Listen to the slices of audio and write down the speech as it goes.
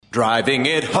Driving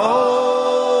it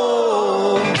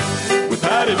home with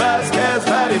Patti Vasquez,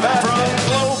 Patti Vasquez.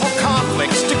 From global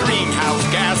conflicts to greenhouse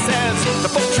gases, the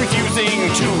folks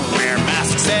refusing to wear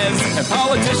masks says, and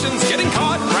politicians getting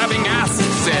caught grabbing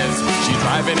asses says, she's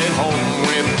driving it home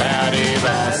with Patti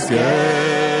Vasquez.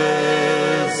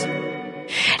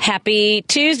 Happy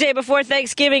Tuesday before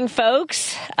Thanksgiving,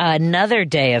 folks. Another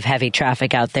day of heavy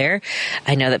traffic out there.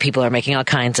 I know that people are making all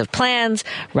kinds of plans,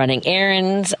 running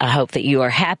errands. I hope that you are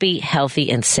happy,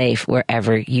 healthy, and safe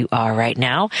wherever you are right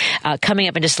now. Coming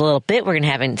up in just a little bit, we're going to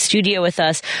have in studio with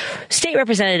us State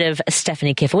Representative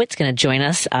Stephanie Kifowit is going to join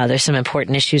us. There's some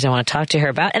important issues I want to talk to her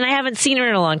about, and I haven't seen her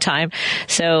in a long time.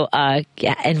 So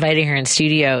inviting her in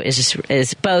studio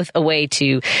is both a way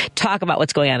to talk about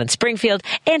what's going on in Springfield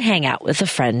and hang out with a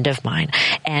friend of mine.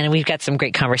 And we've got some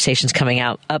great conversations coming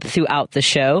up throughout the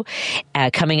show.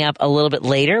 Coming up a little bit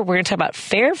later, we're going to talk about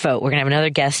FairVote. We're going to have another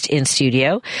guest in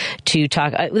studio to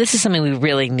talk. This is something we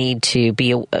really need to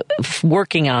be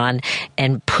working on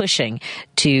and pushing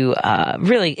to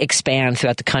really expand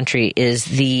throughout the country, is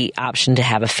the option to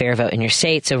have a fair vote in your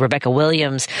state. So Rebecca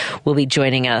Williams will be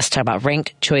joining us to talk about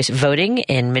ranked choice voting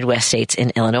in Midwest states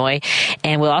in Illinois.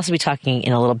 And we'll also be talking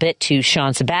in a little bit to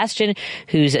Shawn Sebastian,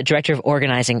 who's a director of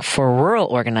organizing for rural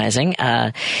organizing.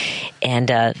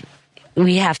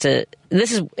 We have to,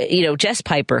 this is, Jess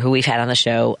Piper, who we've had on the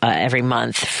show every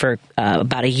month for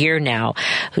about a year now,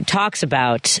 who talks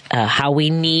about how we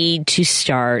need to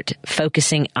start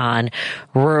focusing on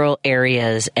rural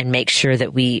areas and make sure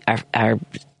that we are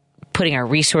putting our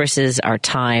resources, our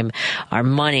time, our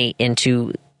money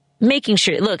into making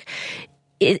sure, look,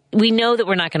 we know that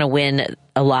we're not going to win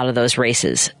a lot of those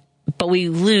races, but we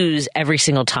lose every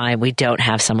single time we don't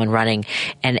have someone running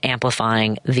and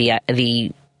amplifying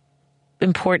the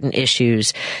important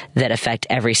issues that affect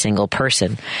every single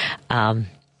person. When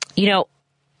you go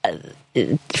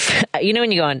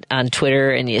on Twitter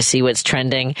and you see what's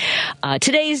trending,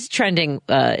 today's trending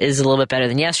is a little bit better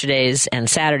than yesterday's and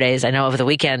Saturday's. I know over the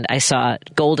weekend I saw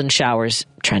golden showers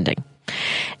trending.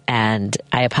 And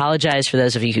I apologize for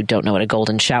those of you who don't know what a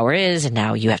golden shower is, and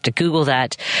now you have to Google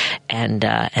that, and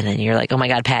then you're like, oh my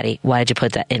God, Patti, why did you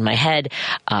put that in my head?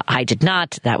 I did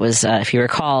not. That was, if you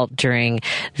recall, during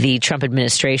the Trump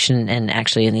administration and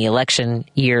actually in the election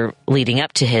year leading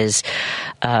up to his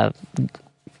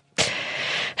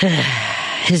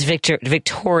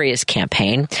victorious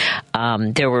campaign.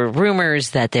 There were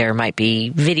rumors that there might be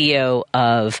video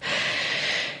of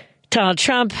Donald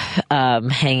Trump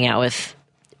hanging out with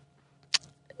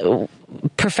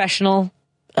professional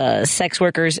sex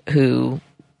workers who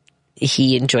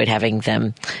he enjoyed having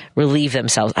them relieve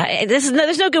themselves. There's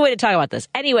no good way to talk about this.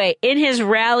 Anyway, in his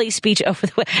rally speech over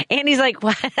the Andy's like,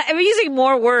 what? I'm using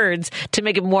more words to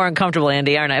make it more uncomfortable,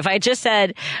 Andy, aren't I? If I just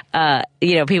said,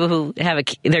 people who have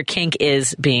their kink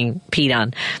is being peed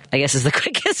on, I guess is the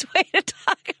quickest way to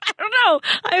talk. I don't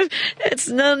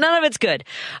know. None of it's good.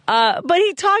 But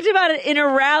he talked about it in a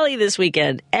rally this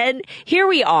weekend. And here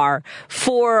we are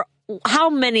for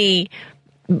how many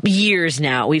years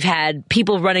now we've had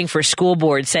people running for school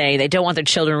board saying they don't want their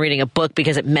children reading a book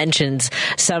because it mentions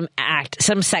some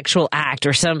sexual act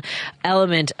or some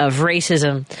element of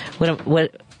racism.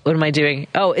 What am I doing?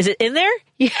 Oh, is it in there?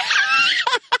 Yeah.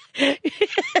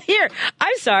 Here,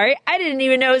 I'm sorry. I didn't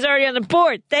even know it was already on the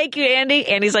board. Thank you, Andy.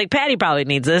 Andy's like, Patti probably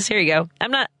needs this. Here you go.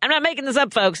 I'm not making this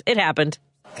up, folks. It happened.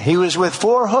 He was with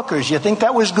 4 hookers. You think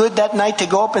that was good that night to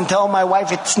go up and tell my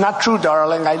wife, it's not true,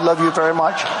 darling. I love you very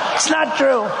much. It's not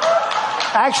true.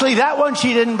 Actually, that one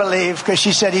she didn't believe because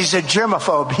she said he's a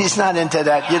germaphobe. He's not into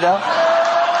that,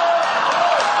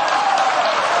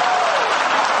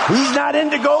 He's not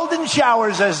into golden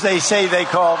showers, as they say they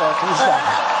call that. He's not.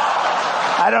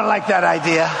 I don't like that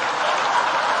idea.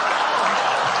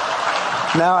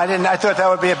 No, I didn't. I thought that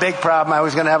would be a big problem. I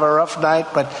was going to have a rough night,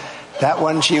 but that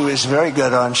one she was very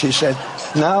good on. She said,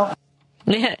 no.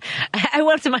 Yeah, I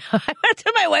went to my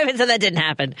wife and said that didn't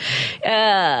happen.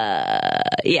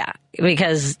 Yeah,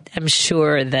 because I'm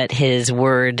sure that his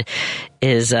word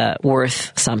is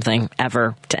worth something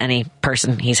ever to any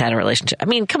person he's had a relationship. I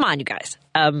mean, come on, you guys.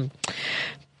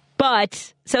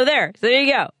 But so there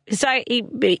you go. So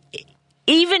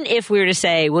even if we were to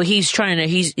say, well, he's trying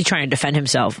to defend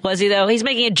himself, was he though? He's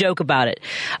making a joke about it,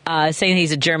 saying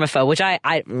he's a germaphobe, which I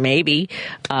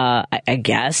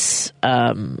guess.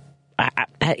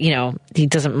 He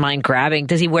doesn't mind grabbing.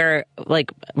 Does he wear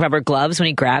like rubber gloves when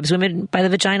he grabs women by the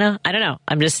vagina? I don't know.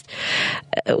 I'm just,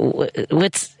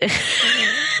 what's,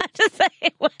 just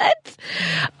saying what?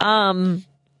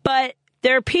 But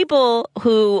there are people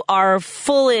who are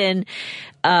full in,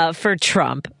 for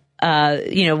Trump.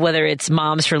 whether it's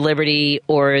Moms for Liberty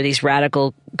or these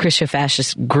radical Christian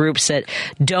fascist groups that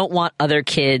don't want other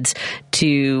kids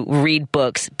to read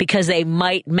books because they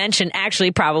might mention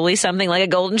actually probably something like a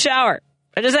golden shower.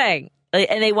 I'm just saying.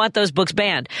 And they want those books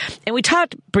banned. And we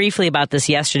talked briefly about this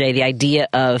yesterday, the idea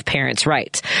of parents'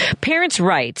 rights. Parents'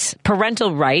 rights,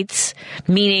 parental rights,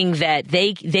 meaning that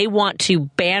they want to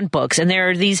ban books. And there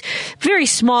are these very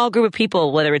small group of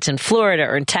people, whether it's in Florida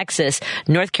or in Texas,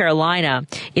 North Carolina,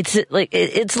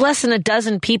 it's less than a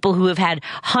dozen people who have had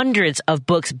hundreds of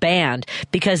books banned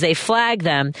because they flag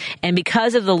them and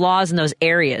because of the laws in those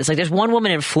areas. Like there's one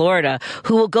woman in Florida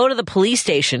who will go to the police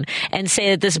station and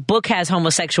say that this book has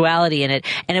homosexuality in it,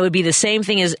 and it would be the same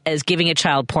thing as giving a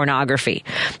child pornography.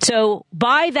 So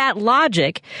by that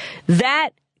logic,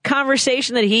 that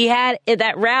conversation that he had at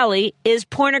that rally is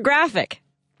pornographic.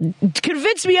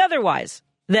 Convince me otherwise.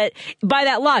 That by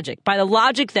that logic, by the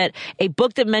logic that a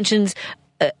book that mentions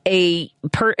a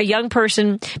young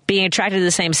person being attracted to the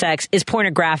same sex is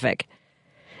pornographic.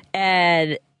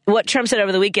 And what Trump said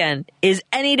over the weekend is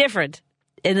any different.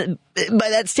 And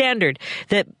by that standard,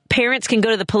 that parents can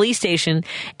go to the police station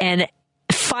and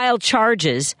file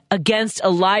charges against a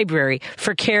library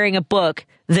for carrying a book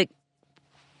that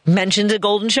mentions a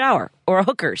golden shower or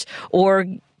hookers or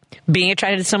being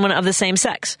attracted to someone of the same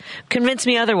sex. Convince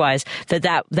me otherwise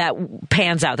that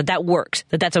pans out, that works,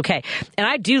 that's okay. And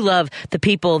I do love the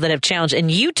people that have challenged. In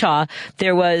Utah,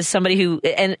 there was somebody who,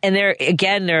 and there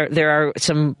are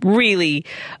some really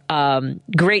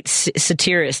great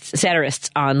satirists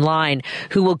online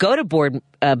who will go to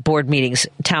board meetings,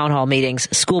 town hall meetings,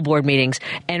 school board meetings,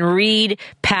 and read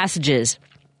passages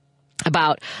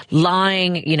about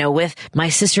lying, with my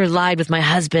sister lied with my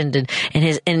husband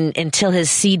and until his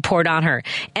seed poured on her.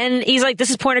 And he's like, this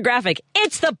is pornographic.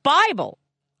 It's the Bible.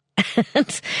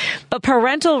 But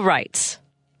parental rights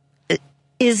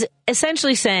is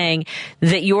essentially saying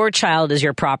that your child is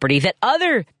your property, that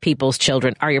other people's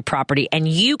children are your property, and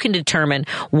you can determine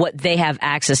what they have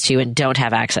access to and don't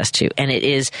have access to. And it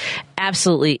is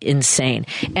absolutely insane.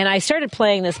 And I started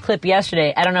playing this clip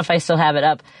yesterday. I don't know if I still have it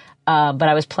up. But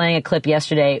I was playing a clip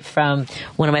yesterday from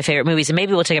one of my favorite movies, and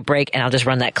maybe we'll take a break and I'll just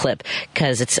run that clip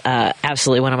because it's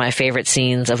absolutely one of my favorite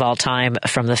scenes of all time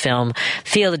from the film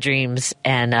Field of Dreams.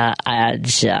 And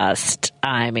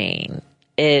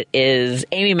it is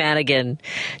Amy Madigan.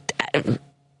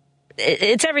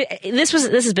 This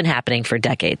has been happening for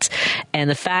decades, and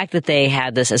the fact that they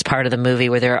had this as part of the movie,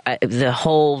 where the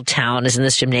whole town is in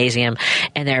this gymnasium,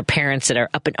 and there are parents that are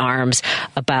up in arms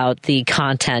about the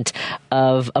content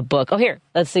of a book. Oh, here,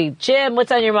 let's see, Jim,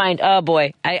 what's on your mind? Oh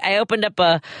boy, I opened up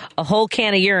a whole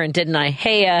can of urine, didn't I?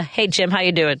 Hey, Jim, how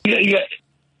you doing? Yeah.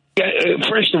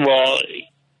 First of all,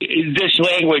 this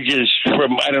language is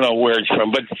from, I don't know where it's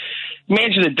from, but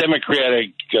imagine a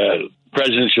Democratic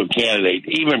presidential candidate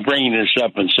even bringing this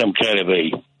up in some kind of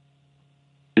a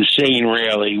insane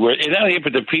rally where not only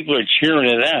but the people are cheering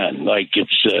it on like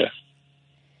they're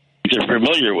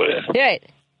familiar with it. Right.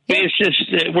 It's just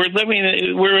we're in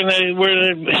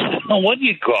what do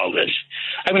you call this?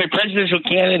 I mean, a presidential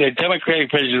candidate, a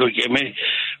Democratic presidential candidate,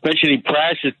 mentioning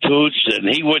prostitutes, and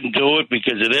he wouldn't do it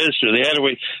because of this or the other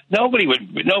way. Nobody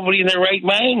in their right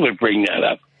mind would bring that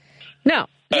up. No.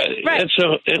 Right.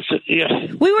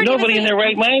 Nobody in their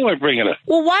right mind would bring it up.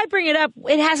 Well, why bring it up?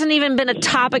 It hasn't even been a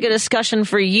topic of discussion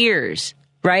for years,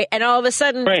 right? And all of a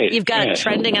sudden, you've got it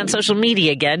trending on social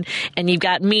media again, and you've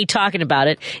got me talking about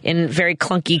it in very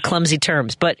clunky, clumsy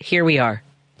terms. But here we are.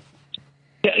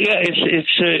 But it's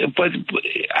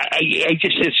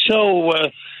so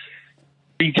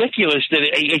ridiculous that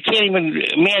I can't even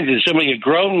imagine somebody, a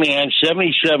grown man,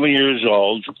 77 years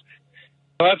old,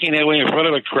 talking that way in front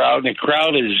of a crowd, and the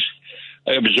crowd is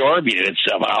absorbing it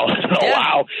somehow. Oh,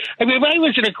 wow. I mean, if I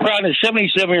was in a crowd and a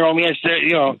 77-year-old man,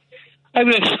 I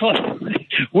mean,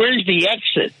 where's the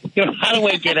exit? How do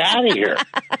I get out of here?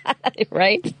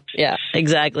 Right? Yeah,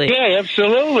 exactly. Yeah,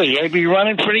 absolutely. I'd be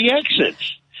running for the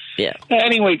exits. Yeah.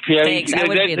 Anyway, Patty. Thanks. I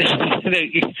would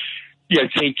be Yeah,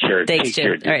 take care. Thanks,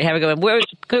 Jim. All right, have a good one. We're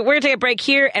going to take a break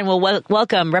here, and we'll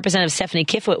welcome Representative Stephanie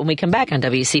Kifowit when we come back on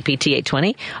WCPT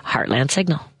 820, Heartland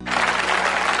Signal.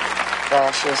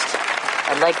 Fascist.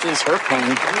 I'd like to ease her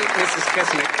pain.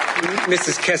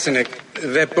 Mrs. Kesenick,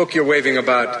 that book you're waving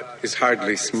about is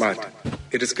hardly smut.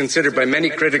 It is considered by many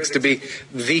critics to be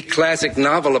the classic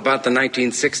novel about the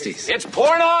 1960s. It's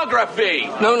pornography!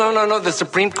 No. The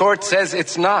Supreme Court says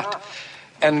it's not.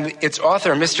 And its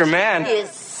author, Mr. Mann,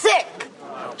 is sick.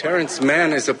 Terrence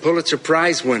Mann is a Pulitzer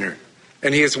Prize winner,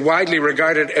 and he is widely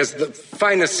regarded as the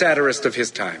finest satirist of his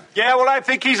time. Yeah, well, I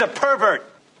think he's a pervert.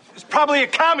 He's probably a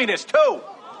communist, too.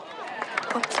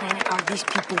 What planet are these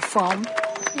people from?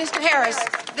 Mr. Harris,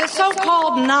 the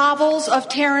so-called novels of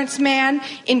Terrence Mann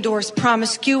endorse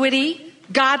promiscuity,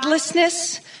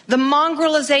 godlessness, the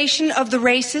mongrelization of the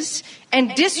races,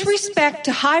 and disrespect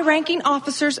to high-ranking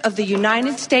officers of the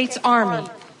United States Army.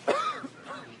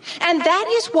 And that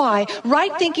is why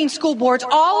right-thinking school boards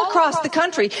all across the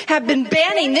country have been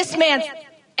banning this man's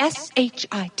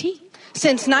S-H-I-T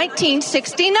since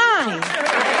 1969.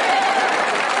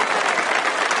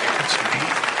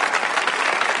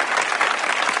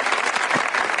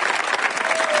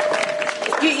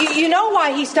 You know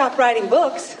why he stopped writing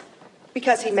books?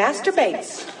 Because he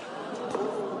masturbates.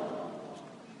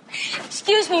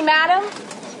 Excuse me, madam.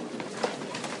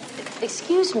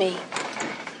 Excuse me.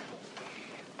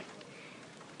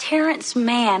 Terrence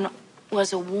Mann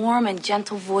was a warm and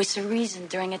gentle voice of reason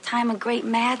during a time of great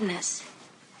madness.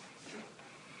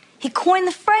 He coined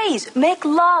the phrase, make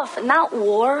love, not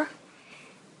war.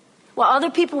 While other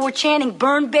people were chanting,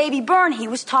 burn, baby, burn, he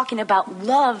was talking about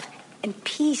love and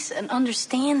peace and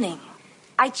understanding.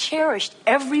 I cherished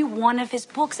every one of his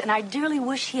books, and I dearly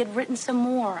wish he had written some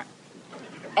more.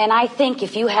 And I think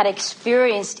if you had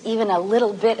experienced even a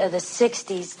little bit of the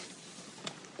 60s,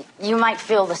 you might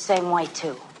feel the same way,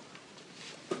 too.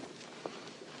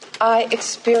 I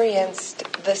experienced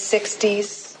the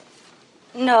 60s.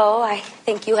 No, I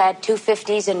think you had two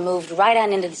 50s and moved right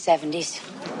on into the 70s.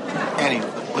 Annie,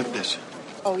 look at this.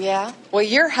 Oh, yeah? Well,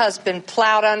 your husband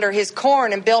plowed under his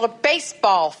corn and built a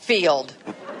baseball field.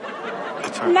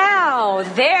 That's right. Now,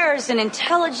 there's an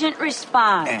intelligent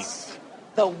response. Annie.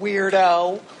 The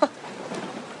weirdo.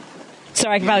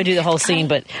 Sorry, I could probably do the whole scene,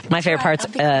 but my favorite part's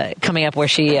coming up where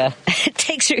she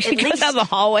takes her, she goes down the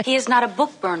hallway. He is not a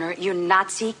book burner, you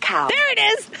Nazi cow. There it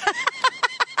is!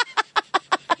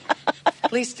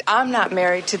 At least I'm not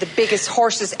married to the biggest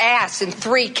horse's ass in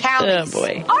 3 counties. Oh,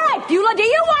 boy. All right, Beulah, do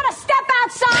you want to step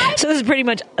outside? So this is pretty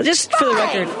much, just for the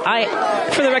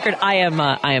record, I am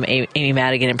Amy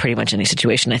Madigan in pretty much any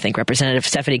situation. I think Representative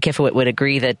Stephanie Kifowit would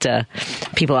agree that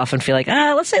people often feel like,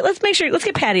 let's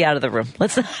get Patti out of the room.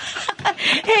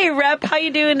 Hey, Rep, how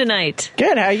you doing tonight?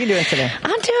 Good. How are you doing today?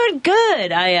 I'm doing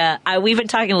good. We've been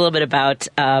talking a little bit about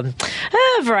a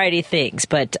variety of things,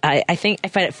 but I find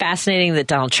it fascinating that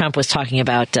Donald Trump was talking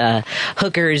about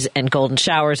hookers and golden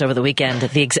showers over the weekend.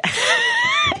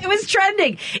 It was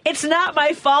trending. It's not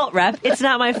my fault, Rep. It's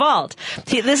not my fault.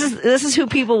 This is who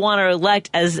people want to elect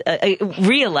as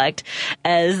re-elect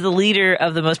as the leader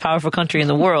of the most powerful country in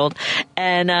the world,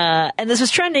 and this was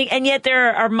trending. And yet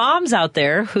there are moms out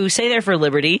there who say they're for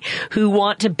liberty, who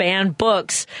want to ban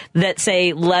books that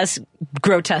say less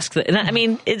grotesque. I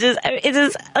mean, it is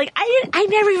like I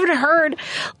never even heard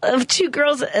of two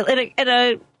girls in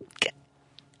a.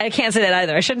 I can't say that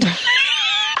either. I shouldn't.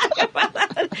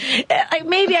 Like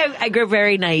maybe I grew up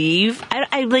very naive.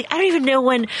 I don't even know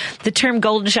when the term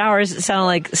golden showers sounded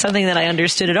like something that I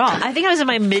understood at all. I think I was in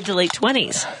my mid to late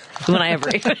 20s when I ever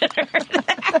even heard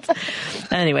that.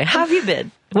 Anyway, how have you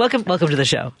been? Welcome to the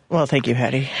show. Well, thank you,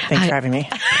 Patti. Thanks for having me.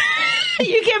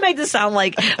 You can't make this sound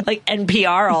like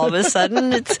NPR all of a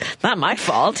sudden. It's not my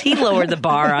fault. He lowered the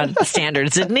bar on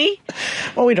standards, didn't he?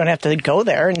 Well, we don't have to go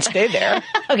there and stay there.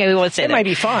 Okay, we won't stay there. It might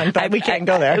be fun, but we can't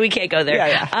go there. We can't go there.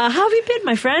 Yeah. How have you been,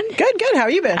 my friend? Good. How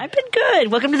have you been? I've been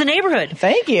good. Welcome to the neighborhood.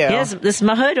 Thank you. Yes, this is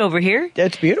my hood over here.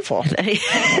 It's beautiful.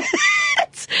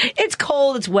 It's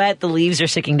cold. It's wet. The leaves are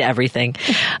sticking to everything.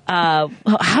 I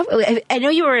know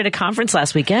you were at a conference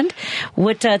last weekend.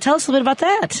 Tell us a little bit about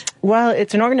that. Well,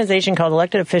 it's an organization called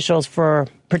Elected Officials for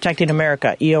Protecting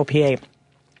America, EOPA.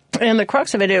 And the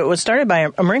crux of it was started by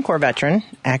a Marine Corps veteran,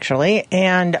 actually,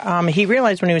 and he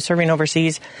realized when he was serving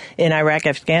overseas in Iraq,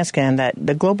 Afghanistan, that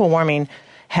the global warming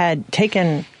had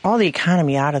taken all the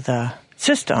economy out of the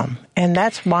system, and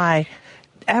that's why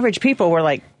average people were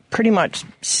like pretty much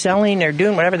selling or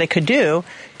doing whatever they could do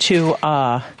to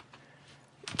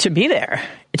be there,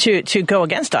 to go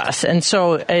against us. And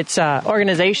so it's an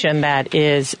organization that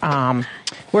is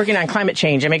working on climate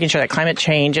change and making sure that climate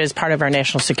change is part of our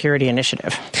national security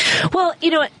initiative. Well, you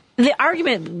know, the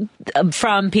argument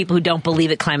from people who don't believe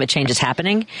that climate change is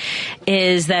happening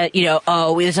is that,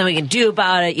 there's nothing we can do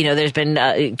about it. There's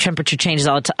been temperature changes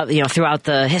throughout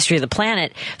the history of the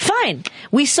planet. Fine.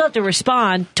 We still have to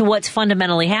respond to what's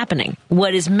fundamentally happening,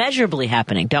 what is measurably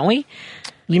happening, don't we?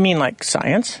 You mean like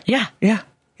science? Yeah. Yeah.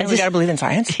 And we got to believe in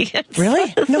science?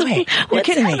 Really? No way. You're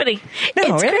kidding me. No,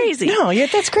 it's really? crazy. No,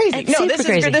 that's crazy. It's super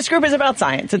crazy. This group is about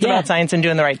science. It's about science and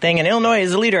doing the right thing. And Illinois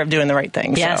is the leader of doing the right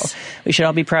thing. Yes. So we should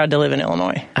all be proud to live in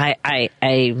Illinois.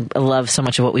 I love so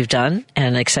much of what we've done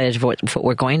and excited for what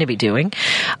we're going to be doing.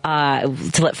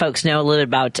 To let folks know a little bit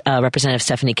about Representative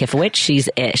Stephanie Kifowit.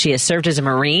 She has served as a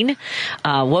Marine.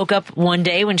 Woke up one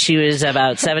day when she was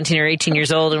about 17 or 18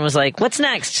 years old and was like, "What's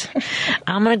next?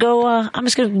 I'm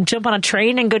just going to jump on a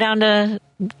train and go down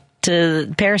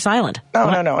to Paris Island."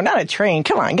 No, not a train.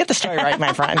 Come on, get the story right,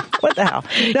 my friend. What the hell?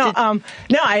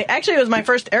 No, it was my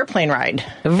first airplane ride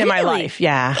in my life.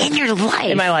 Yeah. In your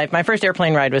life? In my life. My first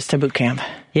airplane ride was to boot camp.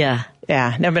 Yeah.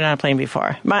 Yeah, never been on a plane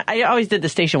before. I always did the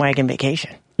station wagon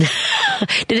vacation.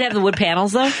 Did it have the wood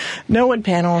panels, though? No wood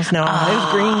panels, no. It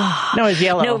was green. No, it was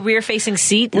yellow. No rear-facing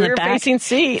seat in the back? Rear-facing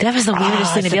seat. That was the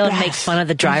weirdest thing, to be able to make fun of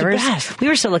the drivers. We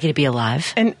were so lucky to be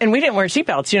alive. And we didn't wear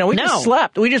seatbelts. We just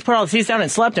slept. We just put all the seats down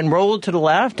and slept and rolled to the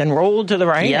left and rolled to the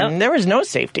right. Yep. And there was no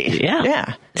safety.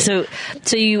 Yeah. So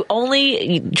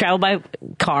you travel by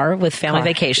car with family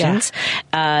vacations.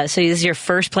 Yeah. So this is your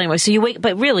first plane. So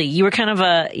but really, you were kind of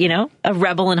a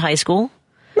rebel in high school.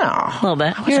 No. A little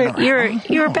bit.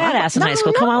 You were a badass in high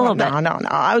school. Come on, a little bit. No.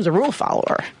 I was a rule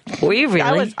follower. Were you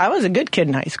really? I was a good kid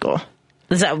in high school.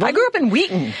 I grew up in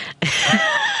Wheaton.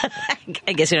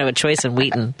 I guess you don't have a choice in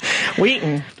Wheaton.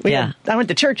 I went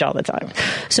to church all the time.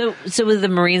 So was the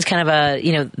Marines kind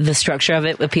of the structure of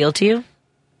it appeal to you?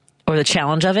 Or the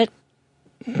challenge of it?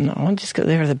 No, just because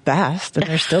they were the best, and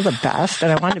they're still the best,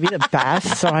 and I wanted to be the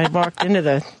best, so I walked into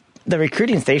the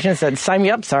recruiting station and said, "Sign me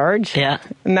up, Sarge." Yeah.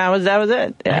 And that was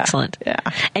it. Yeah. Excellent. Yeah.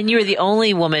 And you were the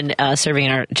only woman serving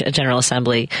in our General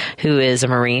Assembly who is a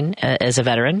Marine, as a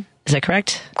veteran. Is that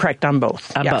correct? Correct, on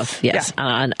both. On both, yes.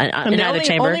 Yeah. In either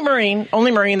chamber?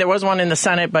 Only Marine. There was one in the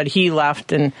Senate, but he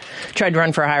left and tried to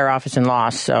run for a higher office and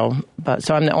lost. So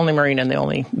I'm the only Marine and the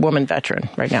only woman veteran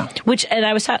right now. And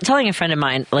I was telling a friend of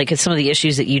mine, some of the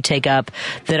issues that you take up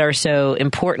that are so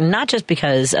important, not just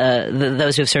because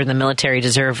those who have served in the military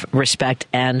deserve respect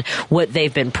and what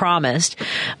they've been promised,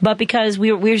 but because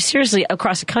we're seriously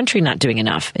across the country not doing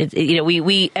enough.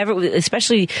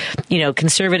 Especially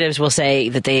conservatives will say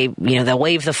that they'll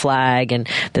wave the flag and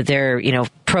that they're,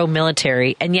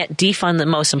 pro-military, and yet defund the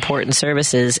most important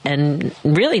services and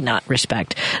really not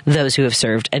respect those who have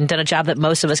served and done a job that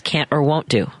most of us can't or won't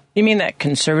do. You mean that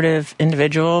conservative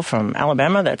individual from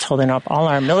Alabama that's holding up all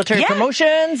our military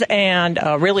promotions and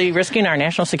really risking our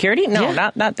national security? No,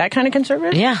 not that kind of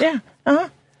conservative. Yeah. Yeah. Uh-huh.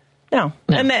 No.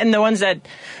 And the ones that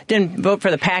didn't vote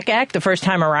for the PAC Act the first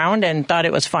time around and thought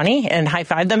it was funny and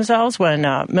high-fived themselves when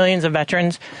millions of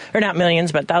veterans, or not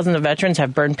millions, but thousands of veterans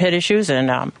have burn pit issues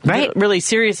and really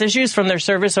serious issues from their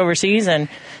service overseas, and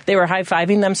they were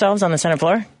high-fiving themselves on the Senate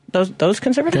floor. Those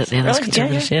conservatives? Those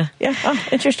conservatives, yeah. Oh,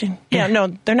 interesting. Yeah, no,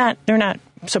 they're not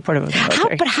supportive of the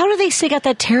military. But how do they stick out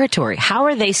that territory? How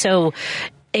are they so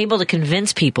able to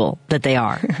convince people that they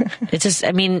are? It's just,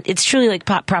 it's truly like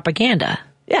propaganda.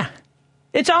 Yeah.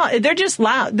 They're just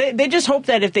loud. They just hope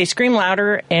that if they scream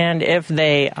louder and if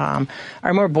they are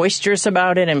more boisterous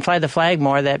about it and fly the flag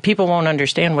more, that people won't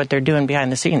understand what they're doing behind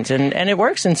the scenes. And it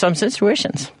works in some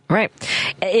situations. Right.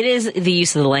 It is the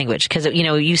use of the language because,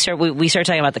 we start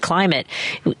talking about the climate.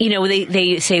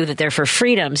 They say that they're for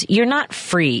freedoms. You're not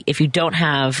free if you don't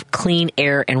have clean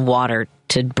air and water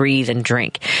to breathe and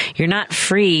drink. You're not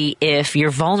free if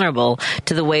you're vulnerable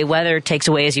to the way weather takes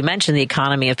away, as you mentioned, the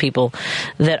economy of people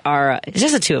that are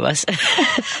just the two of us.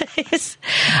 It's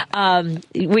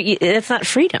not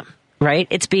freedom, right?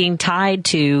 It's being tied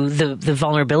to the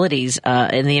vulnerabilities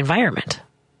in the environment.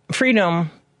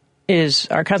 Freedom is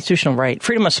our constitutional right.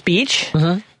 Freedom of speech,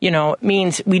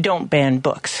 means we don't ban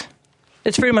books.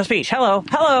 It's freedom of speech. Hello,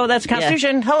 that's the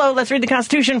Constitution. Yeah. Hello, let's read the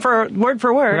Constitution for word.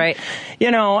 Right.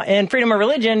 And freedom of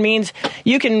religion means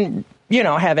you can,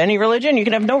 have any religion, you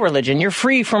can have no religion. You're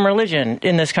free from religion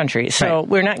in this country. So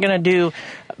we're not going to do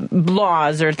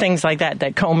laws or things like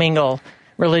that commingle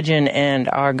religion and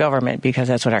our government because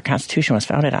that's what our Constitution was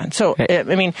founded on. So,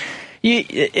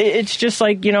 it's just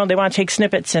like, they want to take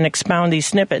snippets and expound these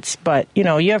snippets. But,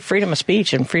 you have freedom of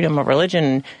speech and freedom of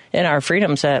religion and our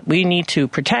freedoms that we need to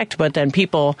protect. But then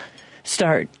people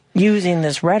start using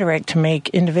this rhetoric to make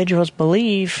individuals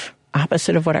believe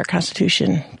opposite of what our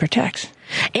Constitution protects.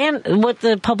 And what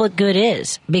the public good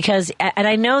is. Because, and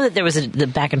I know that there was the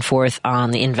back and forth on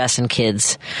the invest in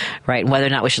kids, right? And whether or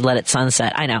not we should let it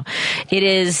sunset. I know. It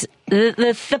is,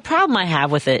 the problem I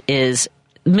have with it is,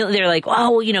 they're like,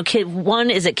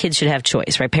 one is that kids should have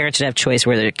choice, right? Parents should have choice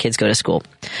where their kids go to school.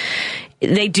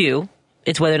 They do.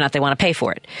 It's whether or not they want to pay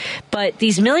for it. But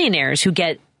these millionaires who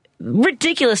get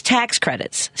ridiculous tax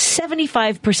credits,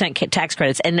 75% tax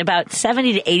credits, and about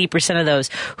 70 to 80% of those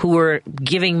who were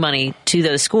giving money to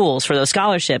those schools for those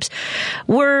scholarships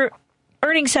were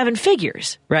earning seven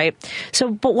figures, right? So,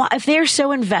 but if they're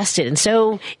so invested and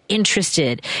so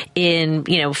interested in,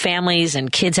 families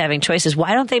and kids having choices,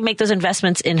 why don't they make those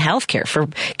investments in healthcare for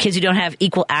kids who don't have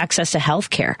equal access to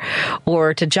healthcare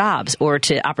or to jobs or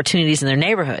to opportunities in their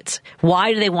neighborhoods?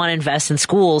 Why do they want to invest in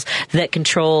schools that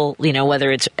control,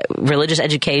 whether it's religious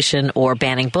education or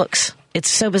banning books? It's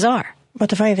so bizarre. But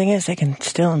the funny thing is, they can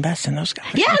still invest in those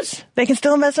scholarships. Yes! They can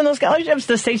still invest in those scholarships.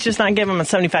 The state's just not giving them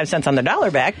 75 cents on the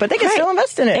dollar back, but they can still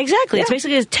invest in it. Exactly. Yeah. It's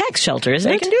basically a tax shelter,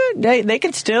 isn't it? They can do it. They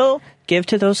can still give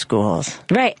to those schools.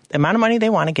 Right. The amount of money they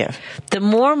want to give. The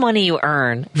more money you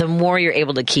earn, the more you're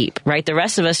able to keep, right? The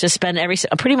rest of us just spend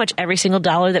pretty much every single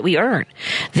dollar that we earn.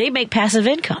 They make passive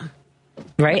income.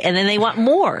 Right? And then they want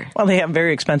more. Well, they have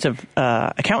very expensive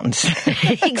accountants.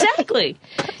 Exactly.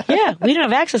 Yeah, we don't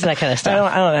have access to that kind of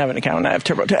stuff. I don't have an accountant. I have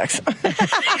TurboTax.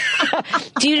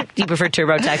 Do you prefer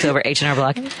TurboTax over H&R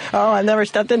Block? Oh, I've never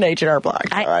stepped into H&R Block.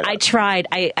 I tried.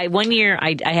 One year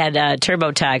I had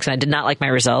TurboTax and I did not like my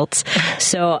results.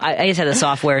 So I just had the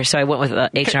software. So I went with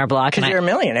H&R Block. Because you're a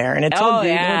millionaire and it told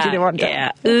you what you didn't want to do.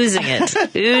 Yeah, oozing it.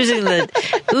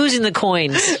 oozing the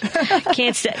coins.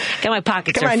 Got my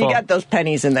pockets Come are on, full. you got those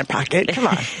pennies in their pocket. Come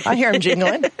on. I hear them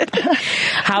jingling.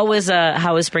 How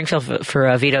was Springfield for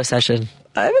a veto session?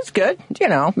 It was good.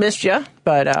 Missed you.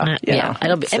 But,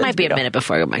 it might be a minute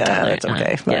before I go back to that's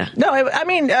okay. Yeah. No,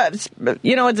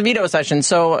 it's a veto session.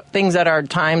 So things that are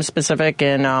time specific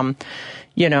and,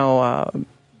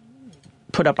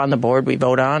 put up on the board we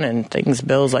vote on, and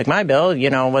bills like my bill,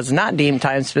 was not deemed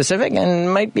time specific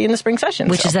and might be in the spring session.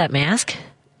 Which is that mask?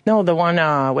 No, the one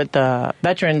with the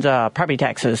veterans' property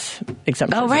taxes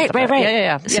exemption. Oh, right.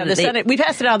 Yeah. So the Senate, we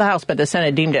passed it out of the House, but the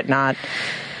Senate deemed it not.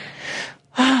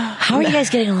 How are you guys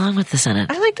getting along with the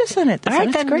Senate? I like the Senate. All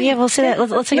right, then. Great. Yeah, we'll say that.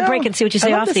 Let's take a break and see what you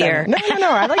say off the air. No.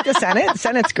 I like the Senate. The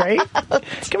Senate's great.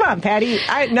 Come on, Patty.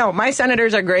 My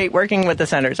senators are great. Working with the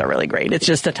senators are really great. It's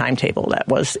just a timetable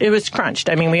it was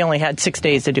crunched. I mean, we only had 6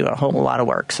 days to do a whole lot of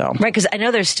work. So right, because I know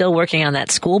they're still working on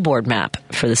that school board map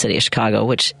for the city of Chicago,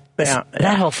 which.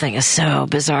 That whole thing is so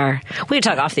bizarre. We can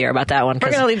talk off the air about that one.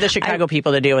 We're going to leave the Chicago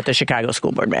people to deal with the Chicago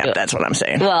school board map. That's what I'm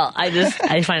saying. Well,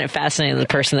 I find it fascinating that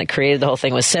the person that created the whole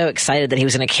thing was so excited that he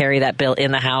was going to carry that bill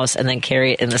in the House and then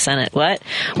carry it in the Senate. What?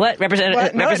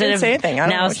 Representative? No, I didn't say anything.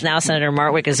 Now Senator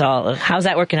Martwick is all. How's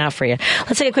that working out for you?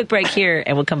 Let's take a quick break here,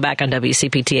 and we'll come back on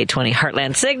WCPT 820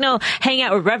 Heartland Signal. Hang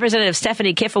out with Representative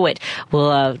Stephanie Kifowit.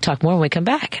 We'll talk more when we come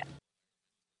back.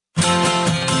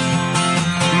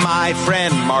 My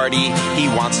friend Marty, he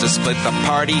wants to split the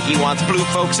party. He wants blue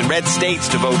folks in red states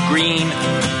to vote green.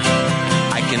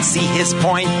 I can see his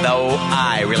point, though.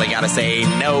 I really gotta say,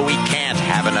 no, we can't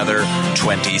have another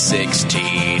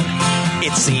 2016.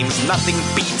 It seems nothing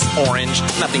beats orange,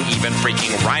 nothing even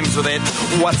freaking rhymes with it.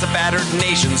 What's a battered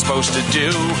nation supposed to do?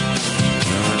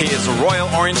 His Royal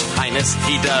Orange Highness,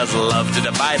 he does love to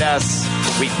divide us.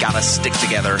 We've gotta stick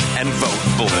together and vote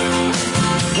blue.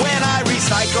 When I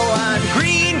recycle, I'm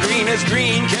green, green as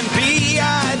green can be.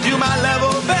 I do my level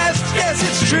best, yes,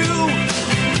 it's true.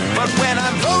 But when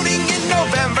I'm voting in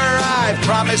November, I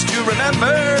promise to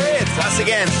remember it's us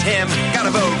against him.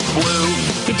 Gotta vote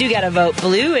blue. You do gotta vote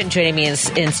blue. And joining me in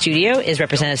studio is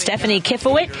Representative Stephanie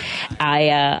Kifowit.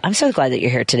 I'm so glad that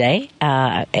you're here today.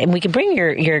 And we can bring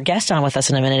your guest on with us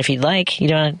in a minute if you'd like. You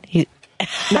don't.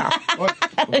 No.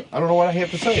 I don't know what I have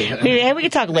to say. Yeah, we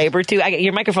can talk labor, too.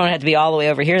 Your microphone had to be all the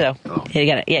way over here, though. Oh.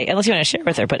 Unless you want to share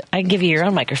with her. But I can give you your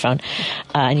own microphone,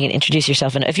 and you can introduce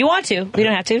yourself. And if you want to, we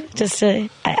don't have to. Just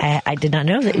I did not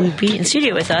know that you would be in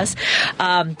studio with us.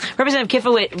 Representative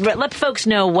Kifowit, let folks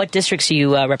know what districts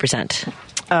you represent.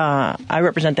 I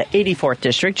represent the 84th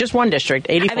district, just one district,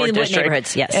 84th district. What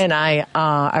neighborhoods, yes. And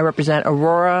I represent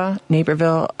Aurora,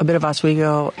 Naperville, a bit of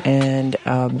Oswego, and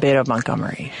a bit of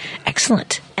Montgomery.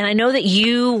 Excellent. And I know that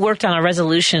you worked on a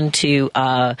resolution to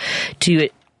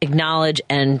acknowledge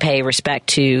and pay respect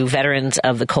to veterans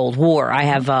of the Cold War. I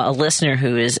have a listener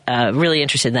who is really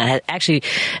interested in that. Actually,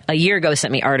 a year ago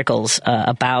sent me articles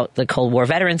about the Cold War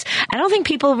veterans. I don't think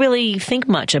people really think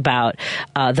much about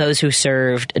those who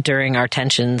served during our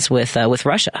tensions with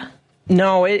Russia.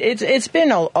 No, it's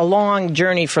been a long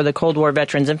journey for the Cold War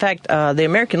veterans. In fact, the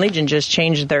American Legion just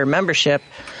changed their membership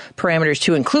parameters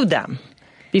to include them.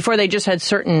 Before, they just had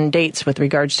certain dates with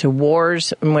regards to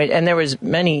wars, and there was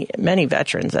many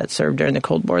veterans that served during the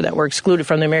Cold War that were excluded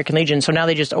from the American Legion. So now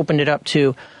they just opened it up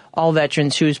to all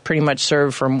veterans who's pretty much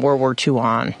served from World War II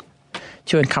on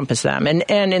to encompass them. And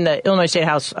in the Illinois State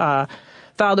House,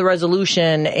 filed a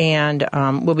resolution, and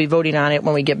we'll be voting on it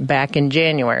when we get back in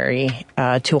January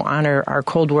to honor our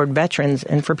Cold War veterans.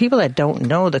 And for people that don't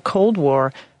know, the Cold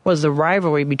War was the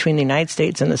rivalry between the United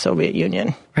States and the Soviet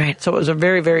Union. Right. So it was a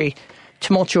very, very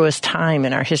tumultuous time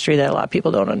in our history that a lot of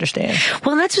people don't understand.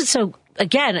 Well, and that's what's so.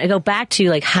 Again, I go back to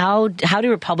like how do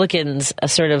Republicans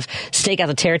sort of stake out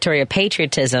the territory of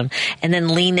patriotism and then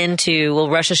lean into, well,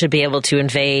 Russia should be able to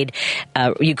invade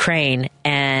Ukraine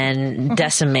and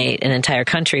decimate an entire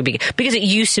country because it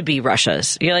used to be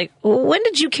Russia's. You're like, well, when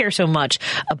did you care so much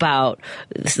about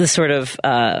the sort of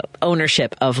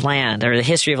ownership of land or the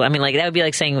history of land? I mean, like that would be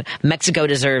like saying Mexico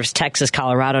deserves Texas,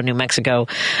 Colorado, New Mexico,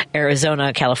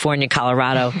 Arizona, California,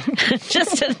 Colorado,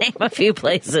 just to name a few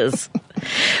places.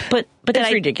 But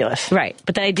that's ridiculous. Right.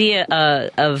 But the idea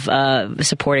of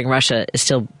supporting Russia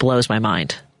still blows my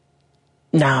mind.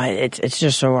 No, it's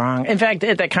just so wrong. In fact,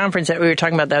 at that conference that we were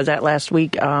talking about that was at last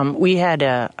week, we had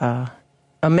a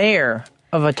mayor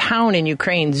of a town in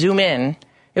Ukraine zoom in.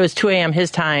 It was 2 a.m.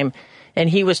 his time, and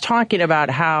he was talking about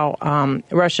how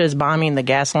Russia is bombing the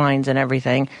gas lines and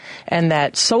everything, and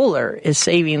that solar is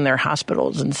saving their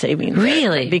hospitals and saving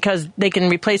really because they can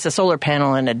replace a solar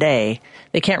panel in a day.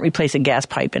 They can't replace a gas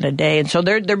pipe in a day, and so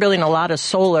they're building a lot of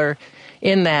solar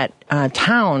in that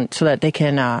town so that they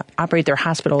can operate their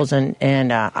hospitals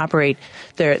and operate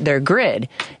their grid.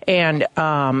 And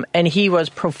he was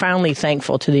profoundly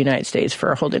thankful to the United States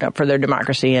for holding up for their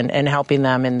democracy and helping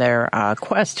them in their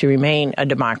quest to remain a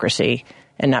democracy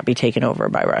and not be taken over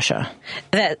by Russia.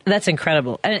 That's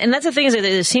incredible. And that's the thing is that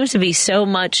there seems to be so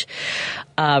much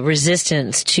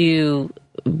resistance to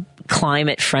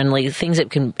climate-friendly things that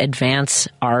can advance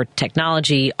our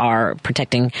technology, are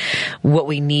protecting what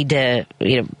we need to,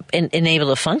 enable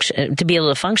to function, to be able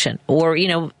to function, or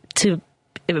to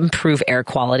improve air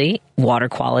quality, water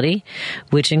quality,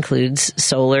 which includes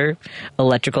solar,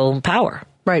 electrical power.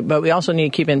 Right, but we also need to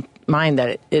keep in mind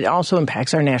that it also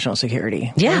impacts our national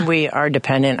security. Yeah. And we are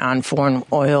dependent on foreign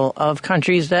oil of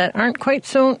countries that aren't quite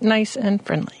so nice and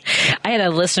friendly. I had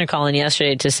a listener call in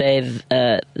yesterday to say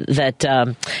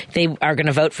that they are going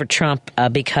to vote for Trump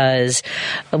because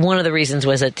one of the reasons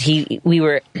was that we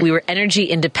were energy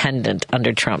independent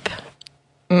under Trump.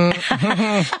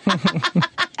 I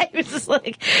was just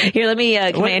like, here, let me.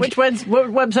 What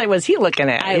website was he looking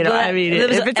at?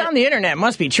 If it's on the internet, it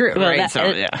must be true, right?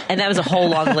 And that was a whole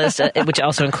long list, which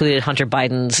also included Hunter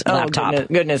Biden's laptop.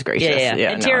 Goodness gracious!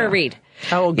 Yeah. And Tara Reid.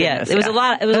 Oh, goodness. Yeah, it was a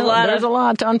lot. It was a lot. There's a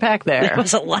lot to unpack there. There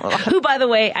was a lot. Who, by the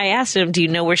way, I asked him, "Do you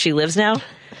know where she lives now?"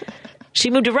 She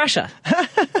moved to Russia.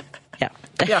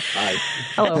 Yeah. Hi.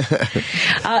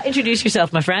 Hello. Introduce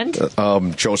yourself, my friend.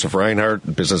 Joseph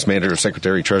Rinehart, Business Manager,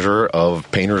 Secretary Treasurer of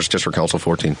Painters District Council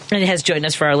 14. And has joined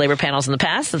us for our labor panels in the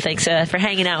past. So thanks for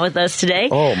hanging out with us today.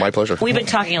 Oh, my pleasure. We've been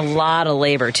talking a lot of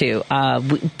labor, too.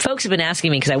 Folks have been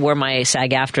asking me, because I wore my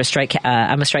SAG-AFTRA strike.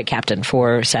 I'm a strike captain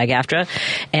for SAG-AFTRA.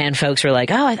 And folks were like,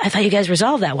 oh, I thought you guys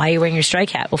resolved that. Why are you wearing your strike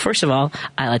hat? Well, first of all,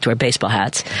 I like to wear baseball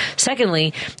hats.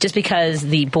 Secondly, just because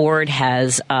the board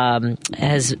has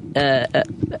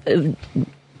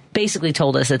basically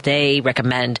told us that they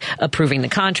recommend approving the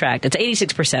contract. It's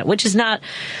 86%, which is not,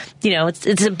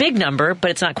 it's a big number, but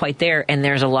it's not quite there. And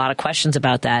there's a lot of questions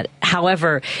about that.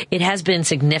 However, it has been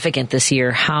significant this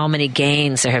year how many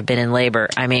gains there have been in labor.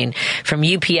 I mean, from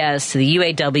UPS to the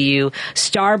UAW,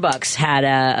 Starbucks had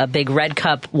a big Red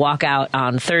Cup walkout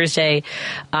on Thursday.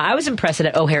 I was impressed that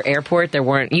at O'Hare Airport.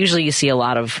 Usually you see a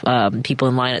lot of people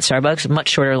in line at Starbucks, much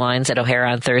shorter lines at O'Hare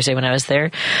on Thursday when I was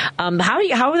there. How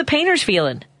are the painters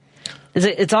feeling?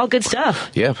 It's all good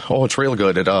stuff. Yeah. Oh, it's real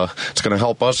good. It's going to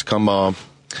help us come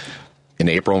in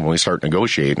April when we start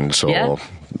negotiating. So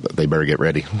they better get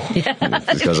ready. Yeah.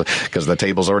 because the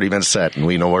table's already been set and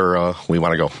we know where we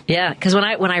want to go. Yeah. Because when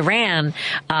I ran,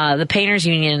 the painters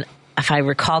union, if I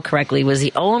recall correctly, was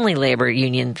the only labor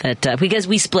union that, because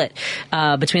we split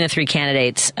between the three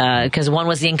candidates, because one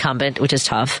was the incumbent, which is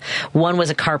tough. One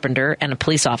was a carpenter and a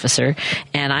police officer,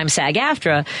 and I'm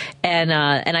SAG-AFTRA, and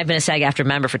I've been a SAG-AFTRA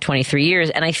member for 23 years.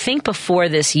 And I think before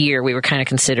this year, we were kind of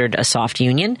considered a soft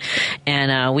union,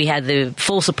 and we had the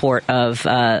full support of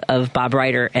Bob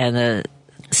Reiter and the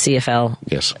CFL.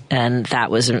 Yes. And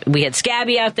we had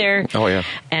Scabby out there. Oh, yeah.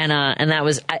 And that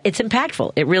was, it's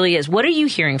impactful. It really is. What are you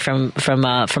hearing from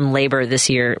labor this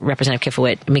year, Representative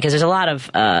Kifowit? Because there's a lot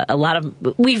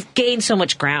of, we've gained so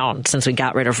much ground since we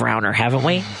got rid of Rauner, haven't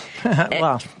we?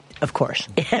 Well, of course.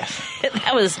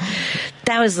 That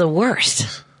was the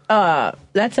worst.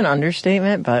 That's an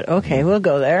understatement, but okay, we'll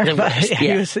go there. Yeah.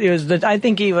 I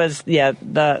think he was,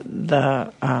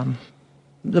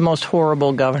 the most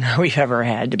horrible governor we've ever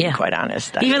had, to be quite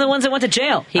honest. Even the ones that went to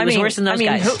jail. He was worse than those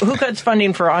guys. Who cuts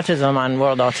funding for autism on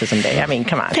World Autism Day? I mean,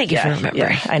 come on. Thank you for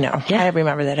remembering. Yeah, I know. Yeah. I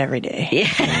remember that every day. Yeah.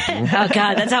 Oh,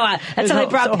 God. That's how they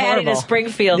brought Patti to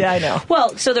Springfield. Yeah, I know.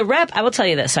 Well, so the rep, I will tell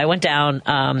you this. I went down,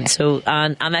 so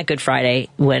on that Good Friday,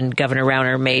 when Governor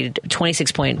Rauner made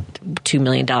 $26.2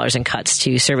 million in cuts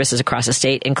to services across the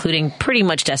state, including pretty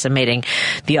much decimating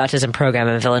the autism program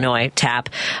of Illinois, TAP.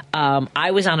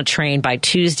 I was on a train by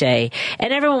Tuesday,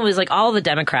 and everyone was like, all the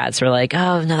Democrats were like,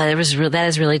 "Oh no, that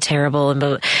is really terrible." And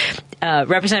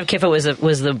Representative Kifowit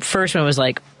was the first one. Was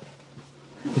like,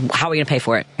 how are we going to pay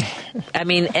for it? I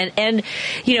mean, and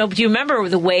do you remember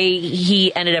the way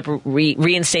he ended up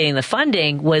reinstating the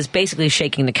funding was basically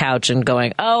shaking the couch and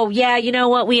going, "Oh yeah, you know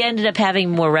what? We ended up having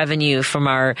more revenue from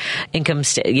our income,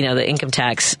 the income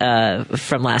tax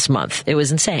from last month." It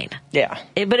was insane. Yeah,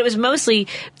 but it was mostly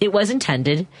it was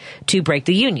intended to break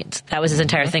the unions. That was his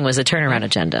entire thing, was the turnaround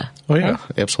agenda. Oh yeah,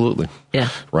 absolutely. Yeah,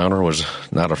 Rauner was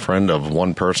not a friend of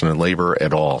one person in labor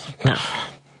at all. No,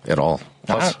 at all.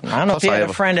 Plus, I don't know if he had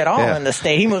a friend at all in the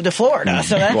state. He moved to Florida,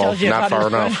 so that tells you not far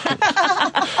enough.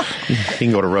 He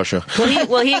can go to Russia.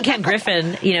 Well, he and Ken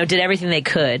Griffin, did everything they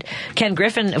could. Ken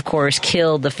Griffin, of course,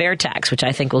 killed the fair tax, which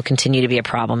I think will continue to be a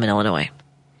problem in Illinois.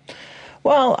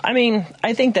 Well, I mean,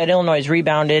 I think that Illinois has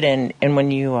rebounded, and when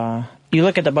you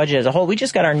look at the budget as a whole, we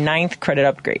just got our 9th credit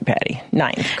upgrade, Patty.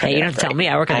 9th credit Hey, you don't have to tell me.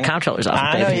 I work in the comptroller's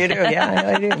office. I know you do. Yeah, I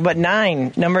know you do. But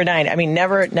number 9. I mean,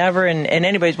 never in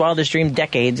anybody's wildest dream,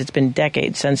 decades. It's been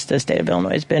decades since the state of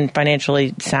Illinois has been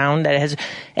financially sound.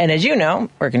 And as you know,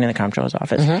 working in the comptroller's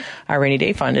office, our rainy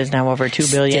day fund is now over $2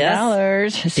 billion.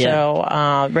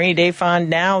 So, rainy day fund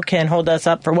now can hold us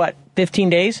up for what? 15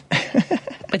 days?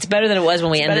 It's better than it was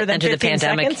when we entered the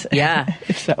pandemic. Seconds? Yeah.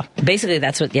 So basically,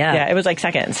 that's what. Yeah, it was like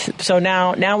seconds. So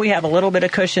now we have a little bit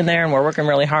of cushion there, and we're working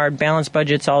really hard, balanced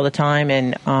budgets all the time,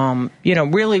 and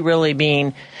really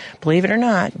being, believe it or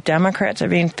not, Democrats are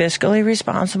being fiscally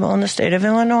responsible in the state of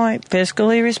Illinois.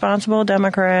 Fiscally responsible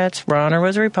Democrats. Rauner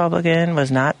was a Republican,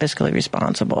 was not fiscally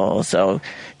responsible. So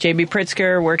J.B.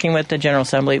 Pritzker, working with the General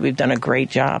Assembly, we've done a great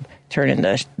job turning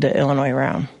the Illinois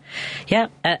around. Yeah,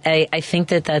 I think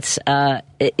that's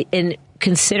in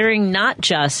considering not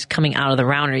just coming out of the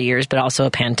Rauner years, but also a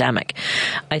pandemic,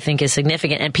 I think is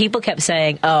significant. And people kept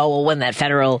saying, "Oh, well, when that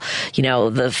federal,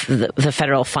 the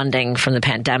federal funding from the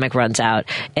pandemic runs out,"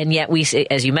 and yet we,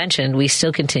 as you mentioned, we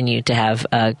still continue to have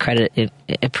credit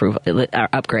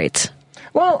upgrades.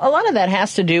 Well, a lot of that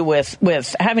has to do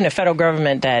with having a federal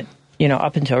government that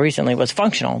up until recently was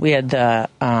functional. We had the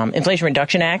Inflation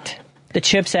Reduction Act, the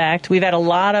CHIPS Act. We've had a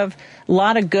lot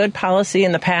of good policy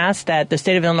in the past that the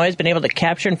state of Illinois has been able to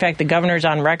capture. In fact, the governor's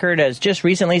on record as just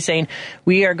recently saying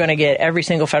we are going to get every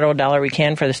single federal dollar we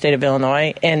can for the state of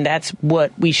Illinois, and that's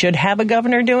what we should have a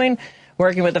governor doing,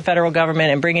 working with the federal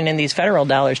government and bringing in these federal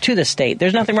dollars to the state.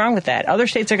 There's nothing wrong with that. Other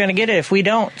states are going to get it if we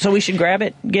don't, so we should grab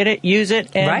it, get it, use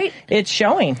it, and it's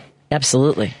showing.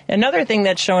 Absolutely. Another thing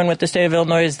that's showing with the state of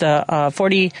Illinois is the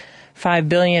 $45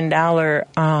 billion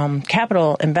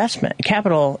capital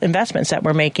investments that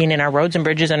we're making in our roads and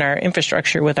bridges and our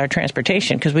infrastructure with our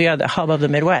transportation, because we are the hub of the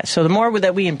Midwest. So the more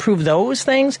that we improve those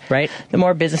things, the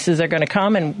more businesses are going to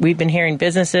come. And we've been hearing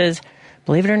businesses,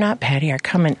 believe it or not, Patty, are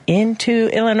coming into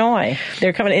Illinois.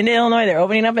 They're coming into Illinois. They're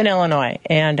opening up in Illinois.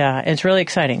 And it's really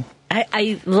exciting.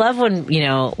 I love when,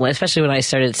 especially when I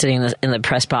started sitting in the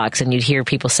press box and you'd hear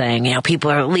people saying,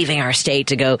 people are leaving our state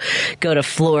to go to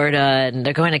Florida and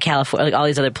they're going to California, like all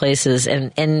these other places.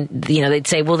 And they'd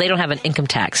say, well, they don't have an income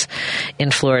tax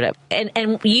in Florida.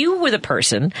 And you were the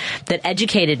person that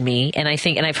educated me. And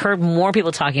I've heard more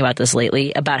people talking about this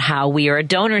lately, about how we are a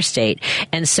donor state.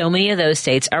 And so many of those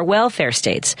states are welfare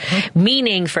states,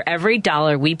 meaning for every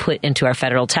dollar we put into our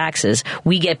federal taxes,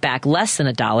 we get back less than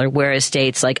 $1, whereas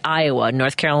states like Iowa,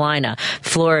 North Carolina,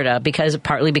 Florida,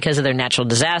 partly because of their natural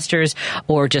disasters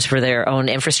or just for their own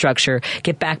infrastructure,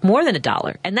 get back more than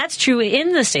 $1. And that's true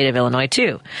in the state of Illinois,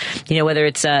 too. Whether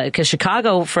it's because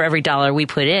Chicago, for every dollar we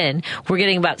put in, we're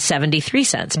getting about 73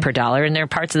 cents per dollar. And there are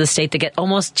parts of the state that get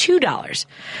almost $2.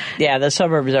 Yeah, the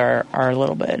suburbs are a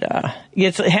little bit,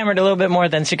 gets hammered a little bit more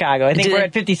than Chicago. I think we're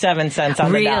at 57 cents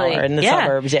on the dollar in the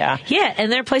suburbs. Yeah. Yeah.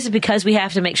 And there are places, because we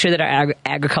have to make sure that our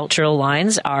agricultural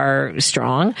lines are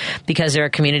strong, because there are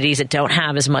communities that don't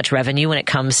have as much revenue when it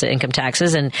comes to income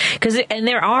taxes, and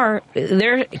there are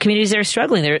communities that are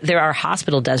struggling. There are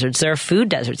hospital deserts, there are food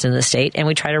deserts in the state, and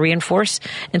we try to reinforce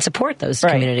and support those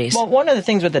communities. Well, one of the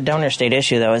things with the donor state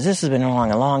issue, though, is this has been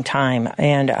along a long time,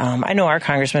 and I know our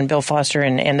Congressman Bill Foster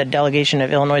and the delegation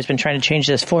of Illinois has been trying to change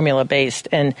this formula based,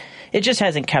 and it just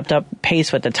hasn't kept up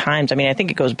pace with the times. I mean, I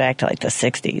think it goes back to like the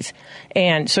 60s,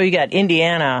 and so you got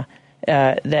Indiana.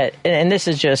 And this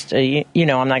is just, I'm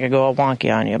not going to go all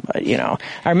wonky on you, but,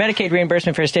 our Medicaid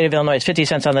reimbursement for the state of Illinois is 50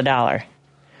 cents on the dollar.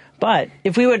 But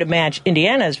if we were to match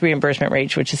Indiana's reimbursement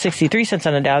rate, which is 63 cents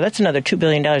on the dollar, that's another $2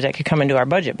 billion that could come into our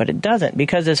budget. But it doesn't,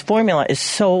 because this formula is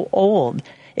so old.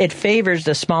 It favors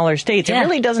the smaller states. Yeah. It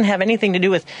really doesn't have anything to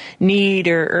do with need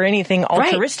or anything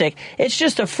altruistic. Right. It's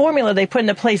just a formula they put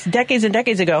into place decades and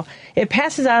decades ago. It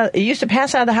used to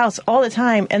pass out of the House all the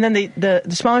time, and then the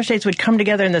smaller states would come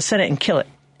together in the Senate and kill it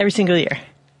every single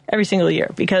year,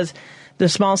 because the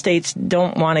small states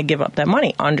don't want to give up that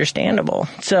money. Understandable.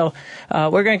 So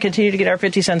we're going to continue to get our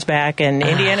 50 cents back, and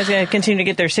Indiana's going to continue to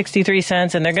get their 63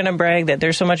 cents, and they're going to brag that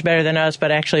they're so much better than us,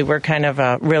 but actually we're kind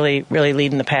of really, really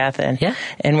leading the path, and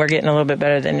we're getting a little bit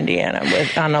better than Indiana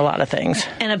on a lot of things.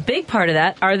 And a big part of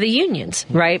that are the unions,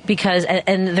 right? Because,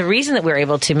 and the reason that we're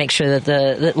able to make sure that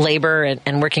the labor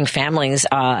and working families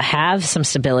have some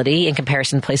stability in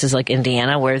comparison to places like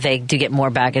Indiana, where they do get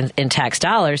more back in tax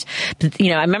dollars.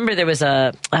 I remember there was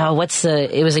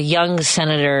it was a young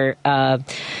Senator,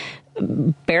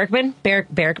 Barrickman?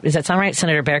 Does that sound right?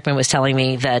 Senator Barrickman was telling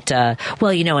me that,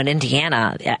 in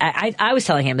Indiana, I was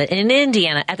telling him that in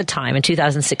Indiana at the time, in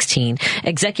 2016,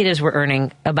 executives were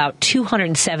earning about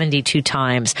 272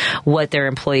 times what their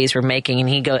employees were making.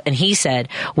 And he said,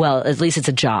 well, at least it's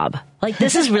a job. Like,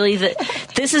 this is really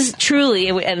this is truly,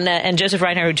 and Joseph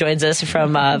Rinehart, who joins us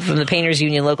from the Painters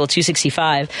Union Local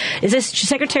 265, is this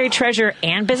secretary, treasurer,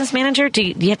 and business manager? Do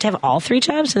you have to have all three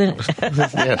jobs?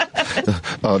 Yeah.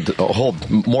 A whole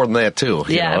more than that too.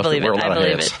 Yeah, I believe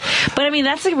it. But I mean,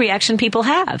 that's the reaction people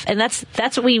have, and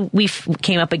that's what we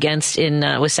came up against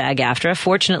with SAG-AFTRA.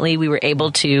 Fortunately, we were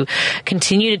able to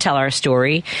continue to tell our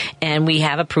story, and we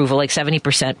have approval. Like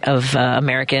 70% of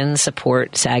Americans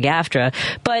support SAG-AFTRA,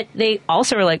 but they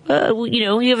also are like,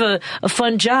 you have a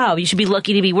fun job. You should be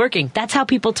lucky to be working. That's how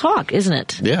people talk, isn't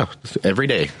it? Yeah, every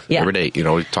day. Yeah. Every day.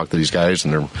 We talk to these guys,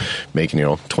 and they're making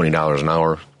 $20 an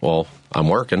hour. Well, I'm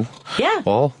working. Yeah.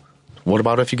 Well, what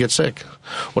about if you get sick?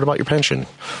 What about your pension?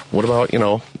 What about,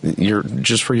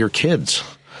 just for your kids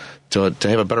to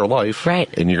have a better life? Right.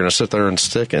 And you're going to sit there and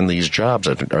stick in these jobs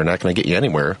that are not going to get you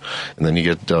anywhere. And then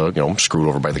you get, screwed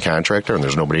over by the contractor, and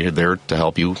there's nobody there to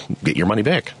help you get your money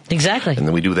back. Exactly. And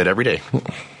then we do that every day.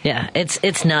 Yeah,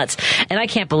 it's nuts. And I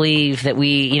can't believe that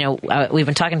we've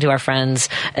been talking to our friends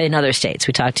in other states.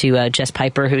 We talked to Jess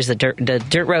Piper, who's the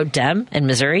Dirt Road Dem in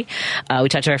Missouri. We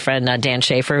talked to our friend Dan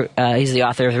Schaefer. He's the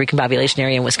author of The Recombobulation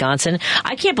Area in Wisconsin.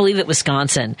 I can't believe that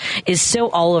Wisconsin is so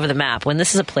all over the map when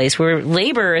this is a place where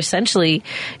labor essentially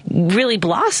really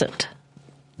blossomed.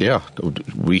 Yeah,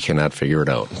 we cannot figure it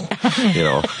out.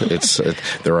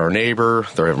 They're our neighbor.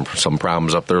 They're having some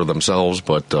problems up there themselves,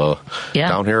 but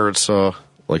down here it's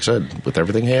like I said, with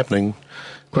everything happening,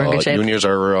 unions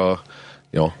are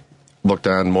looked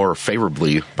on more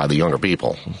favorably by the younger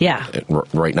people. Yeah,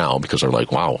 right now, because they're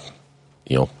like, wow,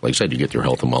 like I said, you get your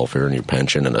health and welfare and your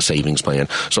pension and a savings plan.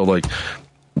 So like,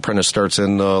 apprentice starts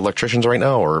in electricians right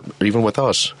now, or even with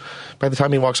us, by the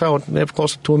time he walks out, they have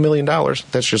close to $1 million.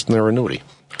 That's just in their annuity.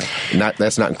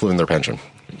 That's not including their pension.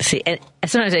 See, and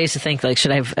sometimes I used to think, like,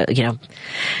 should I have,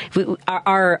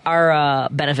 our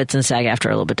benefits in SAG-AFTRA are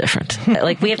a little bit different.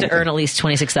 Like, we have to earn at least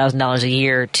 $26,000 a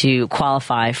year to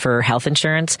qualify for health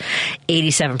insurance.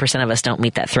 87% of us don't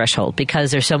meet that threshold because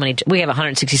there's so many. We have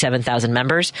 167,000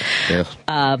 members. Yeah.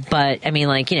 But I mean,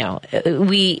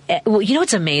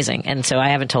 it's amazing. And so I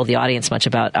haven't told the audience much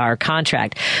about our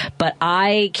contract, but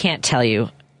I can't tell you.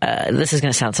 This is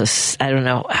going to sound so, I don't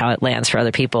know how it lands for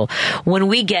other people. When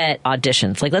we get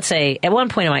auditions, like let's say at one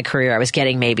point in my career, I was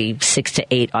getting maybe 6 to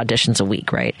 8 auditions a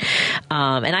week, right?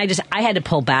 And I had to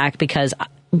pull back because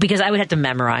I would have to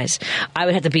memorize. I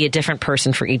would have to be a different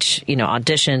person for each,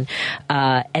 audition.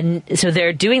 And so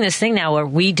they're doing this thing now where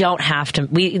we don't have to,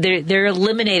 they're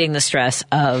eliminating the stress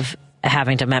of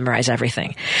having to memorize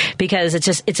everything, because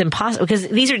it's impossible, because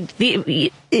you're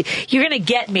going to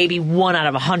get maybe 1 out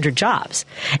of 100 jobs,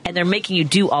 and they're making you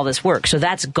do all this work. So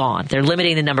that's gone. They're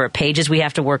limiting the number of pages we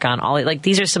have to work on.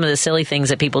 These are some of the silly things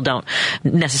that people don't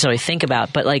necessarily think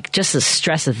about, but just the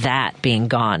stress of that being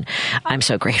gone, I'm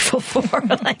so grateful for.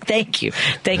 Thank you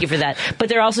for that. But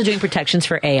they're also doing protections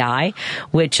for AI,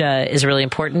 which is really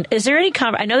important. Is there any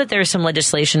I know that there's some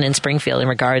legislation in Springfield in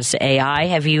regards to AI.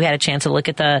 Have you had a chance to look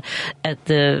at what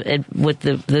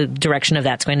the direction of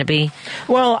that's going to be?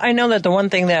 Well, I know that the one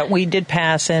thing that we did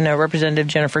pass, and Representative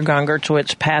Jennifer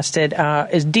Gon-Gertzowitz passed it,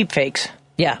 is deepfakes.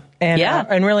 Yeah.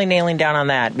 And really nailing down on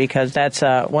that, because that's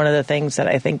one of the things that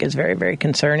I think is very, very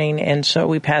concerning. And so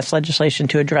we passed legislation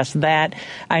to address that.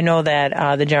 I know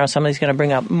that the General Assembly is going to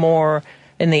bring up more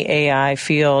in the AI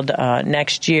field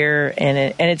next year,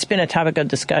 and it's been a topic of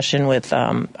discussion with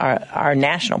our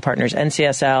national partners,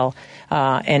 NCSL,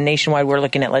 and nationwide. We're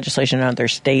looking at legislation in other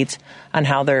states on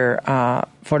how they're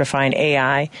fortifying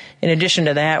AI. In addition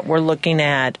to that, we're looking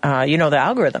at the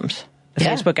algorithms, the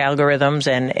Facebook algorithms,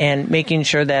 and making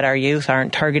sure that our youth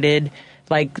aren't targeted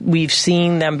like we've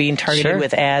seen them being targeted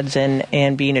with ads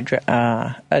and being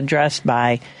addressed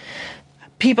by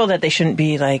people that they shouldn't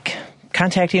be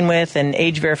contacting with, and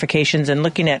age verifications, and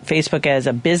looking at Facebook as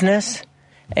a business.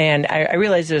 And I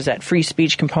realize there's that free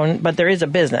speech component, but there is a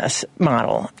business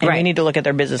model, and we need to look at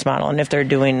their business model. And if they're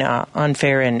doing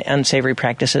unfair and unsavory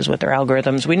practices with their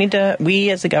algorithms,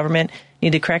 we as the government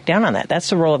need to crack down on that. That's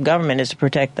the role of government, is to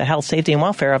protect the health, safety, and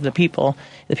welfare of the people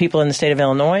in the state of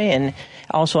Illinois, and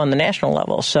also on the national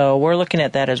level. So we're looking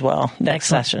at that as well next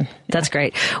session. That's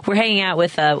great. We're hanging out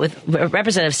with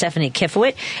Representative Stephanie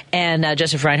Kifowit and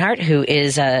Joseph Rinehart, who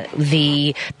is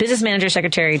the business manager,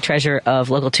 secretary, treasurer of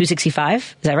Local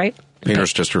 265. Is that right?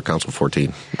 Painters District Council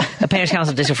 14. Painters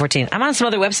Council District 14. I'm on some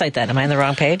other website then. Am I on the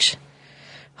wrong page?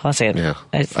 Hold on a second. Yeah.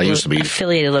 I used to be.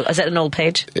 Affiliated. Is that an old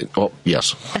page?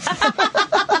 Yes.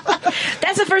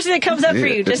 That's the first thing that comes up for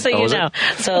you, just so you know.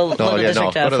 So, Local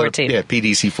District 14. Yeah,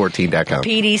 PDC14.com.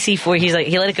 PDC4. He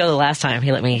let it go the last time.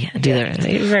 He let me do that.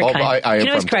 He was very kind. I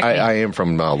am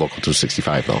from Local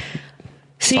 265, though.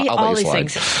 See, all these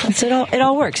things. It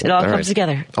all works. It all comes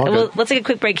together. Well, let's take a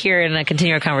quick break here and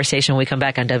continue our conversation when we come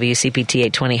back on WCPT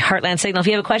 820 Heartland Signal. If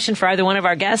you have a question for either one of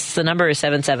our guests, the number is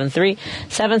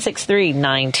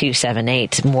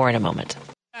 773-763-9278. More in a moment.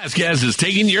 Vasquez is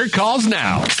taking your calls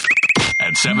now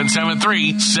at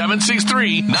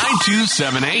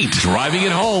 773-763-9278. Driving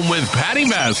it home with Patti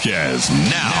Vasquez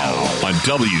now on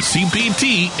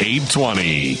WCPT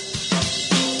 820.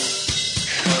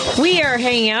 We are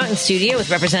hanging out in studio with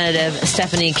Representative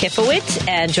Stephanie Kifowit,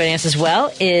 and joining us as well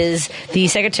is the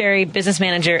Secretary, Business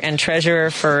Manager, and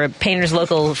Treasurer for Painters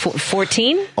Local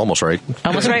 14. Almost right.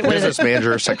 Almost right. What is it? Business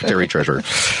Manager, Secretary, Treasurer. I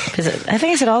think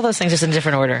I said all those things just in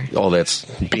different order. Oh, that's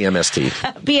BMST.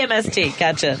 BMST.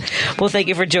 Gotcha. Well, thank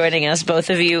you for joining us, both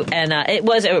of you. And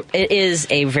it is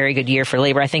a very good year for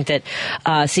labor. I think that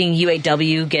seeing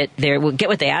UAW get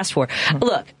what they asked for.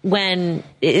 Look, when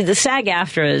the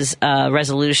SAG-AFTRA's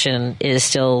resolution is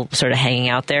still sort of hanging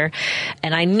out there,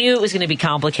 and I knew it was going to be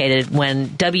complicated when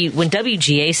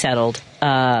WGA settled.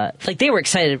 They were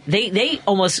excited. They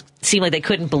almost seemed like they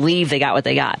couldn't believe they got what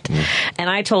they got. And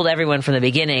I told everyone from the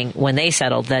beginning when they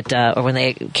settled that, or when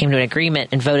they came to an agreement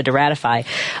and voted to ratify,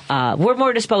 we're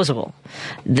more disposable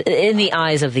in the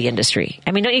eyes of the industry.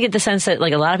 I mean, don't you get the sense that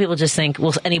a lot of people just think,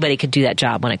 well, anybody could do that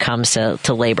job when it comes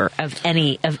to labor of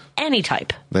any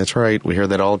type? That's right. We hear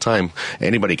that all the time.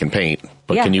 Anybody can paint,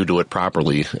 but can you do it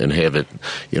properly and have it,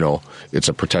 it's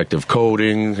a protective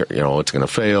coating, it's going to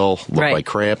fail, look like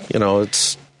crap,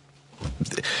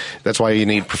 that's why you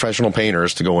need professional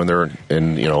painters to go in there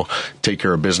and, take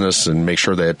care of business and make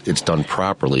sure that it's done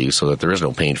properly so that there is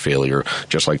no paint failure,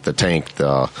 just like the tank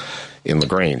in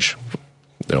LaGrange.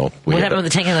 What happened with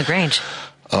the tank in LaGrange?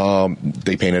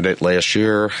 They painted it last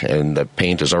year, and the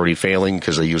paint is already failing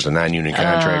because they used a non-union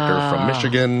contractor from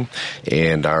Michigan.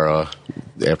 And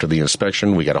after the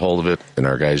inspection, we got a hold of it, and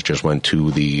our guys just went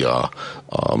to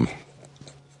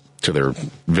to their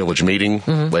village meeting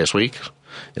last week,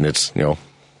 and it's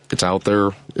it's out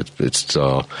there, it's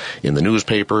in the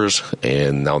newspapers,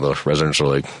 and now the residents are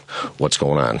like, what's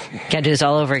going on? Got to do this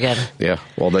all over again. Yeah,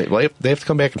 well, they have to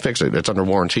come back and fix it. It's under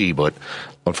warranty, but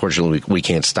unfortunately we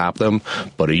can't stop them.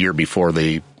 But a year before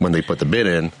when they put the bid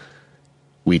in,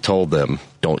 we told them,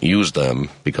 don't use them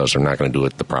because they're not going to do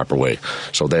it the proper way.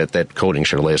 So that coating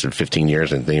should have lasted 15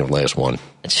 years and it didn't even last one.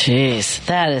 Jeez,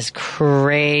 that is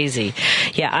crazy.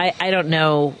 Yeah, I don't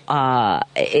know.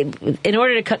 In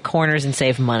order to cut corners and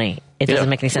save money, it doesn't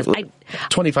make any sense.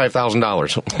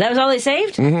 $25,000. That was all they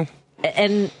saved? Mm-hmm.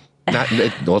 And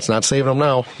It's not saving them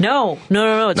now. No. It's now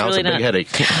really it's a not. big headache.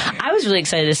 I was really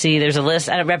excited to see there's a list.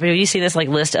 Have you seen this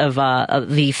list of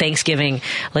the Thanksgiving,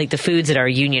 the foods at our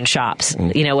union shops?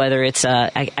 Whether it's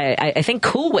I think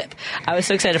Cool Whip. I was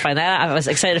so excited to find that. I was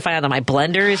excited to find out that my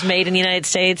blender is made in the United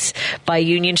States by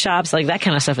union shops. That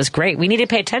kind of stuff is great. We need to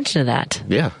pay attention to that.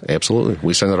 Yeah, absolutely.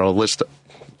 We send out a list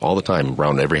all the time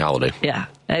around every holiday. Yeah,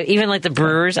 even the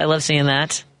brewers. I love seeing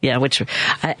that. Yeah, which we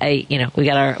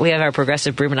have our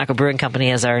Progressive Brew Monaco Brewing Company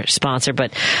as our sponsor,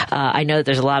 but I know that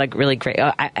there's a lot of really great.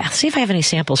 I'll see if I have any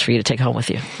samples for you to take home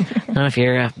with you. I don't know if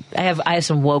you're. I have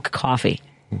some woke coffee.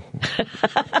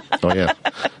 Oh yeah.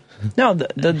 No,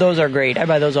 those are great. I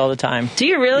buy those all the time. Do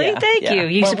you really? Yeah, Thank you.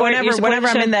 You support whenever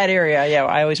I'm in that area,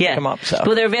 I always pick them up. So.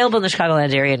 Well, they're available in the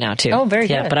Chicagoland area now too. Oh, very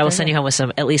good. Yeah, but I will send you home with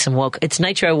at least some woke. It's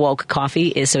nitro woke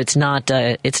coffee, so it's not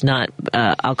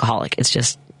alcoholic. It's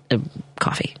just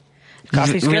coffee.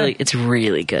 Coffee's really, good. it's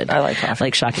really good. I like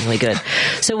coffee. Shockingly good.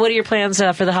 So, what are your plans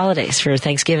for the holidays for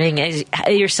Thanksgiving?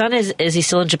 Your son is he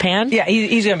still in Japan? Yeah,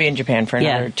 he's going to be in Japan for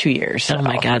another 2 years. So, oh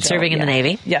my God, serving in the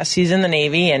Navy. Yes, he's in the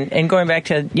Navy, and going back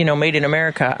to Made in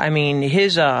America. I mean,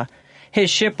 his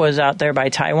ship was out there by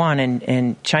Taiwan,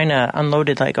 and China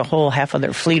unloaded a whole half of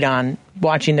their fleet on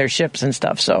watching their ships and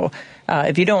stuff. So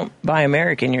if you don't buy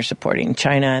American, you're supporting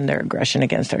China and their aggression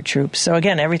against our troops. So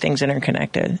again, everything's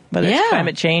interconnected. Whether it's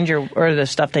climate change or the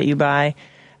stuff that you buy,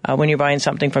 when you're buying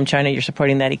something from China, you're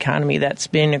supporting that economy that's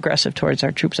being aggressive towards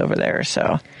our troops over there.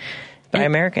 So buy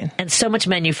American. And so much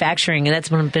manufacturing, and that's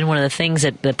been one of the things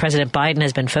that President Biden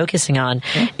has been focusing on,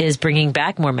 is bringing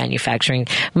back more manufacturing.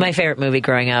 My favorite movie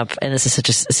growing up, and this is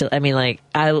the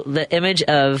image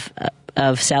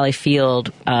of Sally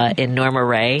Field in Norma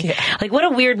Ray. Yeah. What a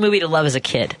weird movie to love as a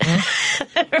kid.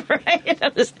 Right?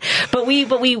 But we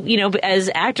as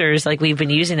actors, we've been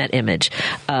using that image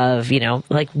of,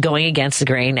 going against the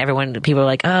grain. People are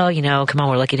like, oh, come on,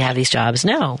 we're lucky to have these jobs.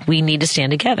 No, we need to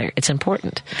stand together. It's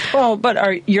important. Well,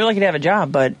 but you're lucky to have a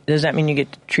job, but does that mean you get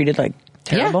treated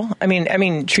terrible? Yeah. I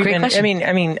mean, treatment.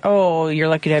 You're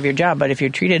lucky to have your job, but if you're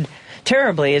treated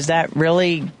terribly, is that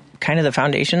really kind of the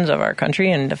foundations of our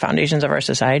country and the foundations of our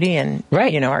society and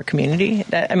our community?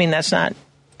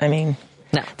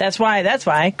 No. That's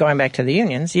why going back to the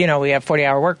unions, we have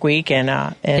 40-hour work week and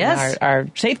our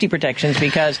safety protections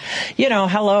because,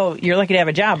 hello, you're lucky to have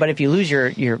a job, but if you lose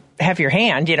your half your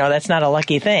hand, that's not a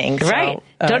lucky thing. Right.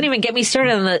 So, don't even get me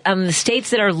started on the states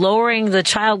that are lowering the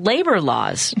child labor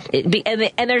laws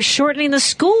and they're shortening the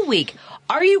school week.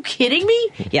 Are you kidding me?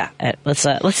 Yeah. Let's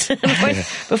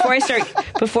before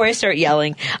I start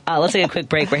yelling, let's take a quick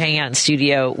break. We're hanging out in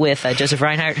studio with Joseph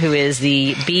Rinehart, who is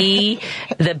the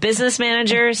business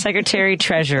manager, secretary,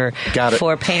 treasurer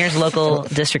for Painters Local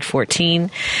District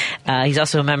 14. He's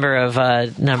also a member of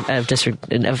district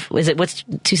what's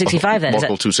 265 then?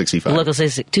 Local 265. Local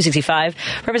 265.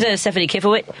 Representative Stephanie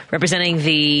Kifowit, representing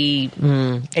the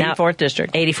 84th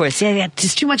district. 84th. Yeah,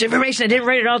 just too much information. I didn't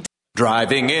write it all.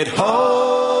 Driving it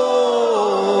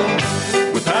home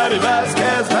with Patti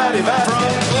Vasquez. From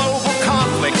global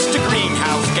conflicts to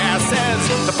greenhouse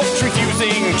gases, the folks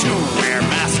refusing to wear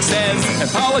masks says, and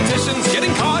politicians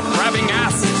getting caught grabbing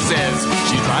asses says,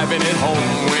 she's driving it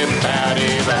home with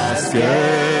Patti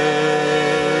Vasquez.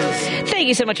 Thank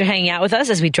you so much for hanging out with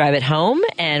us as we drive it home.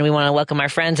 And we want to welcome our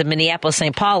friends in Minneapolis,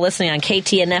 St. Paul, listening on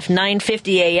KTNF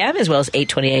 950 AM as well as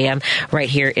 820 AM right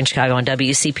here in Chicago on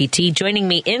WCPT. Joining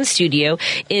me in studio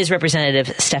is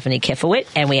Representative Stephanie Kifowit.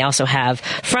 And we also have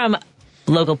from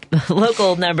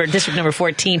district number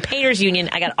 14, Painters Union.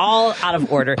 I got all out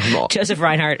of order. Joseph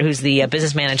Rinehart, who's the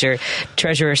business manager,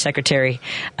 treasurer, secretary.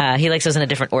 He likes those in a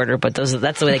different order, but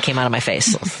that's the way they came out of my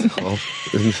face. Well,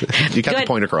 you got the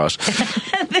point across.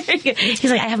 There you go. He's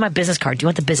like, I have my business card. Do you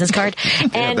want the business card?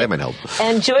 Yeah, that might help.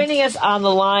 And joining us on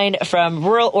the line from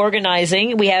Rural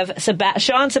Organizing, we have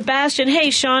Shawn Sebastian.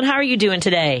 Hey, Shawn, how are you doing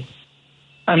today?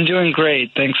 I'm doing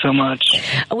great. Thanks so much.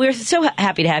 We're so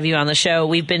happy to have you on the show.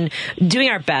 We've been doing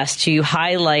our best to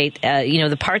highlight,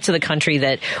 the parts of the country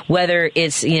that, whether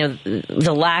it's,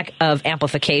 the lack of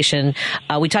amplification.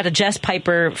 We talked to Jess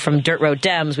Piper from Dirt Road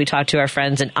Dems. We talked to our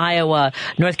friends in Iowa,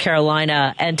 North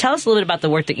Carolina. And tell us a little bit about the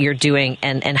work that you're doing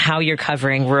and how you're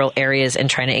covering rural areas and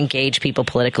trying to engage people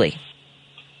politically.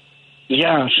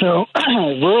 Yeah, so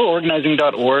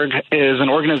ruralorganizing.org is an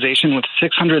organization with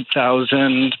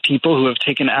 600,000 people who have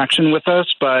taken action with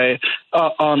us by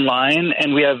online,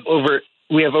 and we have over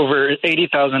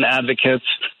 80,000 advocates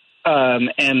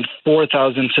and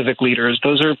 4,000 civic leaders.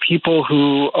 Those are people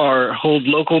who hold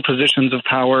local positions of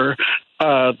power,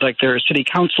 like they're city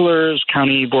councilors,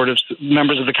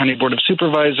 members of the county board of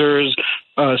supervisors,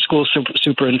 school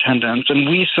superintendents, and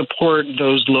we support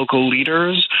those local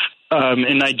leaders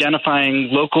in identifying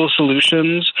local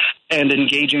solutions and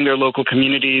engaging their local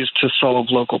communities to solve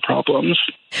local problems.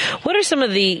 What are some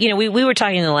of the, we were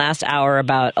talking in the last hour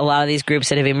about a lot of these groups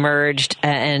that have emerged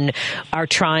and are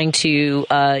trying to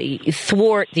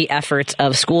thwart the efforts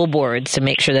of school boards to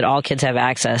make sure that all kids have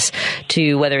access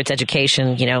to whether it's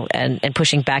education, and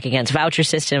pushing back against voucher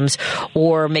systems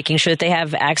or making sure that they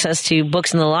have access to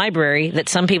books in the library that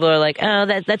some people are like, oh,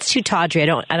 that's too tawdry. I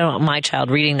don't want my child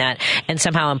reading that, and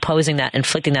somehow imposing that,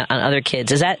 inflicting that on other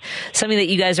kids. Is that something that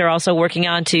you guys are also working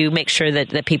on to make sure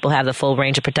that people have the full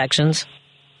range of protections?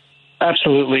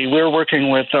 Absolutely. We're working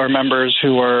with our members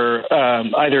who are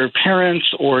either parents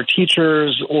or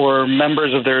teachers or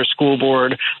members of their school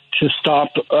board to stop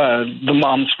the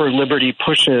Moms for Liberty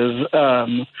pushes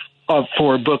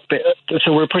for book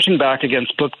So we're pushing back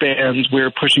against book bans.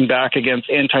 We're pushing back against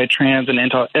anti-trans and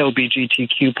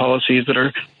anti-LGBTQ policies that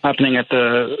are happening at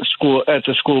the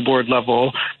school board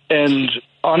level. And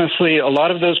honestly, a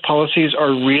lot of those policies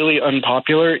are really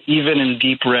unpopular, even in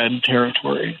deep red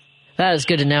territory. That is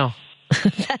good to know.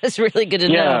 That is really good to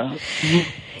know.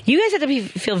 You guys have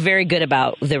to feel very good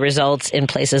about the results in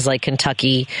places like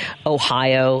Kentucky,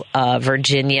 Ohio,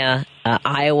 Virginia,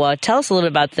 Iowa. Tell us a little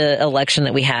bit about the election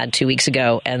that we had 2 weeks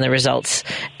ago and the results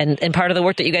and part of the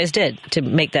work that you guys did to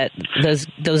make those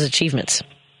achievements.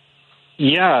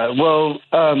 Yeah, well,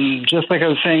 just like I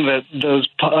was saying that those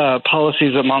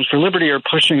policies that Moms for Liberty are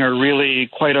pushing are really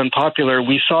quite unpopular,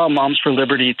 we saw Moms for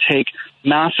Liberty take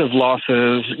massive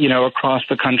losses, across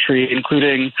the country,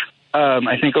 including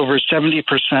I think over 70%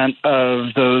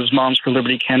 of those Moms for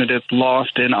Liberty candidates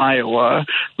lost in Iowa.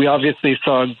 We obviously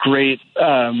saw great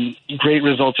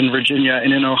results in Virginia,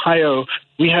 and in Ohio,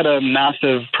 we had a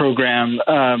massive program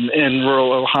in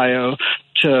rural Ohio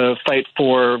to fight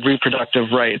for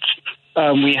reproductive rights.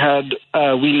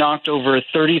 We knocked over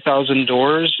 30,000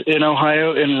 doors in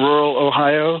rural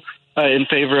Ohio, in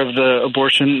favor of the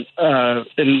abortion,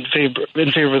 in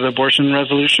favor of the abortion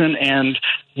resolution, and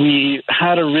we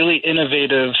had a really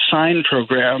innovative sign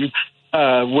program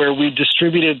where we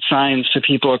distributed signs to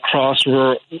people across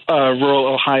rural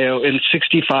Ohio in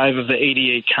 65 of the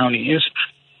 88 counties.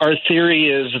 Our theory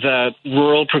is that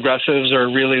rural progressives are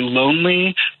really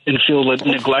lonely and feel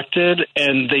neglected,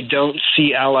 and they don't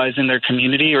see allies in their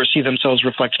community or see themselves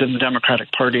reflected in the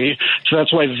Democratic Party. So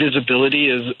that's why visibility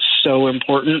is so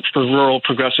important for rural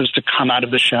progressives to come out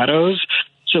of the shadows.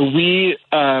 So we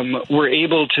were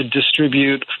able to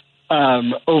distribute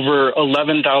over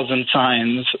 11,000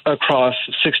 signs across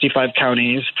 65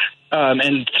 counties,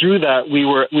 and through that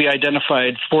we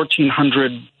identified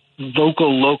 1,400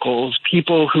 locals,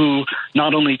 people who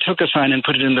not only took a sign and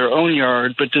put it in their own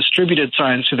yard, but distributed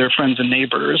signs to their friends and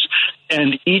neighbors.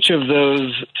 And each of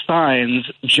those signs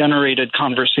generated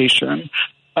conversation.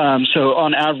 So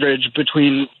on average,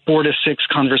 between 4 to 6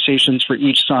 conversations for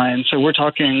each sign. So we're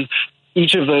talking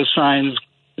each of those signs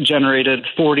generated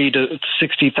 40 to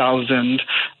 60,000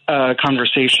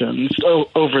 conversations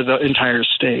over the entire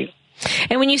state.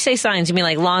 And when you say signs, you mean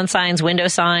like lawn signs, window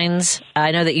signs? I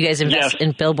know that you guys invest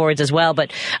in billboards as well,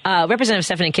 but Representative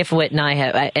Stephanie Kifowit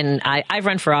and I've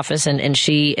run for office, and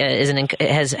she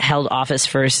has held office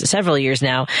for several years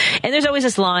now. And there's always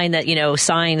this line that,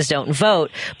 signs don't vote.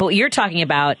 But what you're talking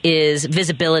about is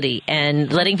visibility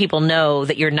and letting people know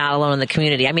that you're not alone in the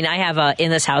community. I mean, I have a "In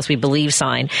This House We Believe"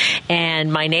 sign,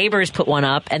 and my neighbors put one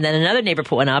up, and then another neighbor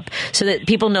put one up so that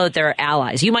people know that there are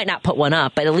allies. You might not put one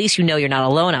up, but at least you're not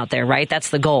alone out there. Right? That's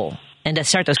the goal. And to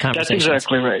start those conversations. That's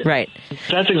exactly right. Right.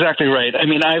 That's exactly right. I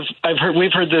mean,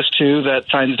 we've heard this too, that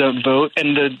signs don't vote.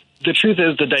 And the truth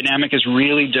is the dynamic is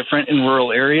really different in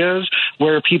rural areas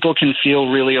where people can feel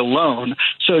really alone.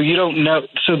 So you don't know.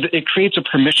 So it creates a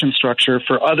permission structure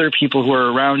for other people who are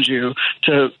around you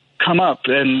to come up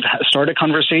and start a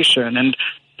conversation and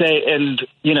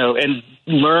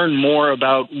learn more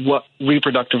about what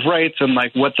reproductive rights and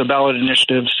what the ballot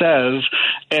initiative says.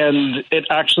 And it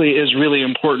actually is really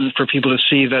important for people to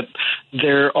see that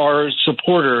there are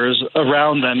supporters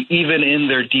around them, even in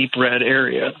their deep red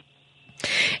area.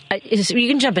 You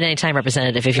can jump in any time,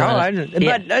 Representative, if you want.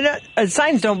 But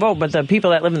signs don't vote, but the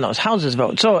people that live in those houses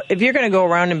vote. So if you're going to go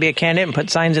around and be a candidate and put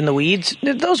signs in the weeds,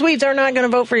 those weeds are not going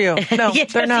to vote for you. No,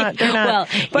 yes, they're not. They're not. Well,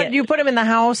 but you put them in the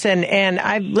house, and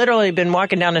I've literally been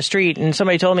walking down the street, and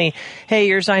somebody told me, hey,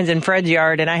 your sign's in Fred's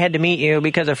yard, and I had to meet you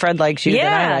because if Fred likes you,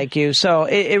 then I like you. So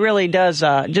it really does,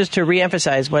 just to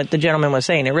reemphasize what the gentleman was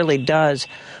saying, it really does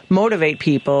motivate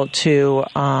people to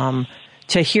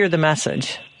hear the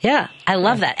message. Yeah, I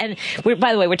love that. And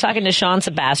by the way, we're talking to Shawn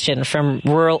Sebastian from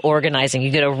Rural Organizing.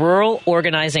 You go to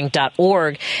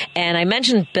ruralorganizing.org. And I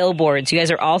mentioned billboards. You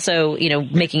guys are also,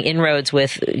 making inroads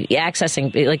with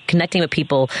accessing, like connecting with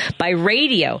people by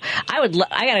radio. I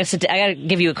gotta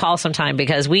give you a call sometime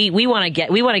because we want to get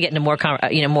into more,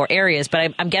 more areas.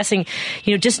 But I'm guessing,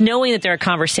 just knowing that there are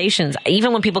conversations,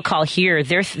 even when people call here,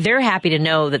 they're happy to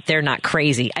know that they're not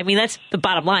crazy. I mean, that's the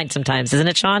bottom line sometimes, isn't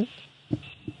it, Shawn?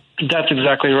 That's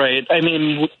exactly right. I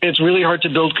mean, it's really hard to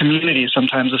build community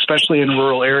sometimes, especially in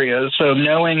rural areas. So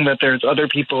knowing that there's other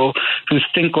people who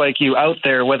think like you out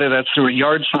there, whether that's through a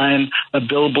yard sign, a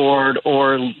billboard,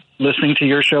 or listening to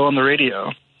your show on the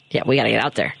radio. Yeah, we got to get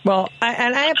out there. Well,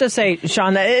 I have to say,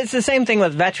 Shawn, that it's the same thing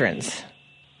with veterans.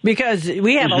 Because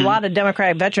we have a lot of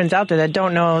Democratic veterans out there that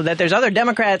don't know that there's other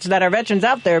Democrats that are veterans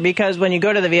out there, because when you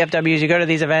go to the VFWs, you go to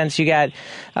these events, you got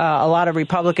a lot of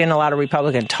Republican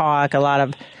talk, a lot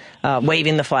of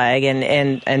waving the flag,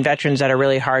 and veterans that are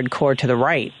really hardcore to the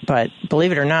right. But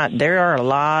believe it or not, there are a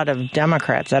lot of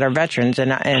Democrats that are veterans,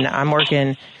 and I'm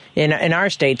working in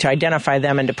our state to identify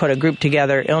them and to put a group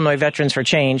together, Illinois Veterans for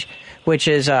Change, which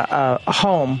is a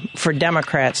home for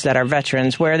Democrats that are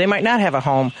veterans where they might not have a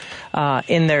home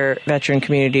in their veteran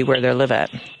community where they live at.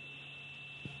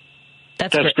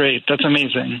 That's great. That's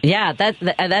amazing. Yeah, that's,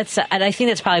 and I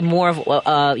think that's probably more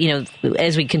of,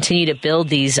 as we continue to build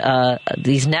these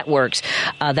networks,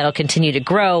 that'll continue to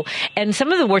grow. And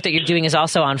some of the work that you're doing is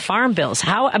also on farm bills.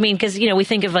 Because, we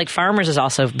think of like farmers as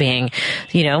also being,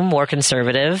 more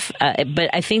conservative.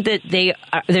 But I think that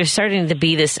there's starting to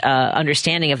be this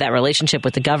understanding of that relationship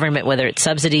with the government, whether it's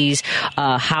subsidies,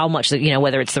 how much,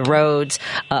 whether it's the roads,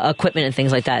 equipment and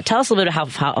things like that. Tell us a little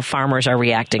bit how farmers are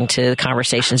reacting to the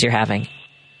conversations you're having.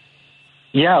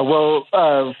 Yeah, well,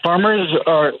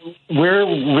 we're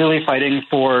really fighting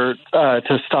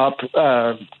to stop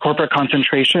corporate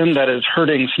concentration that is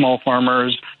hurting small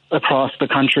farmers across the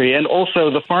country. And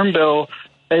also the Farm Bill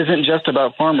isn't just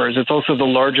about farmers. It's also the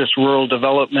largest rural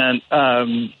development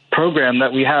program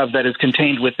that we have that is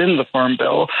contained within the Farm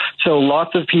Bill. So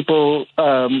lots of people,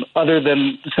 for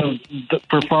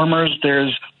farmers,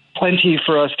 there's plenty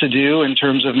for us to do in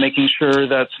terms of making sure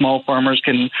that small farmers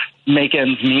can make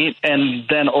ends meet. And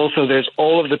then also there's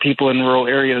all of the people in rural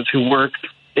areas who work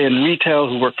in retail,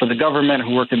 who work for the government,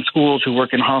 who work in schools, who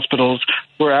work in hospitals,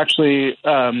 who are actually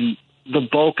the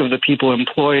bulk of the people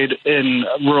employed in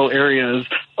rural areas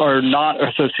are not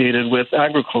associated with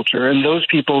agriculture. And those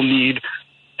people need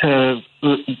help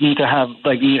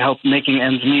making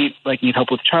ends meet, need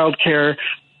help with childcare.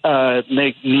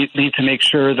 Need to make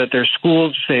sure that their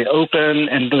schools stay open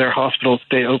and their hospitals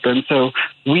stay open. So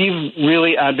we've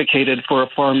really advocated for a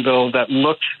farm bill that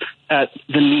looks at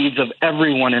the needs of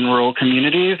everyone in rural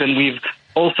communities. And we've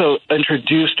also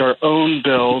introduced our own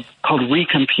bill called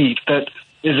Recompete that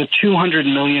is a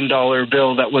 $200 million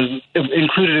bill that was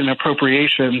included in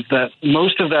appropriations, that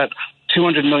most of that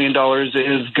 $200 million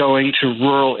is going to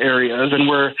rural areas. And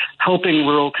we're helping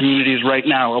rural communities right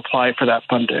now apply for that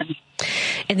funding.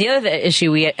 And the other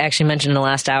issue we actually mentioned in the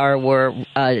last hour were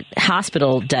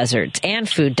hospital deserts and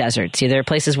food deserts. There are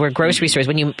places where grocery stores,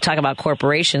 when you talk about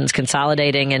corporations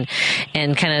consolidating and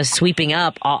kind of sweeping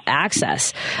up all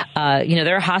access,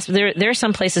 there are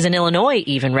some places in Illinois,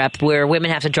 even, Rep, where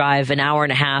women have to drive an hour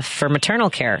and a half for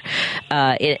maternal care,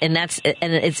 and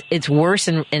it's worse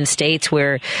in states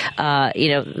where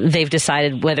they've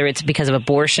decided, whether it's because of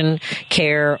abortion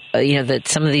care, that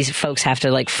some of these folks have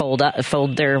to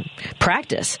fold their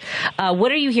practice.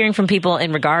 What are you hearing from people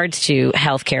in regards to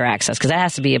healthcare access? Because that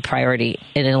has to be a priority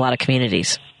in a lot of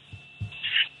communities.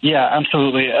 Yeah,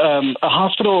 absolutely. A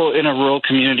hospital in a rural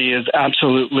community is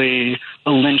absolutely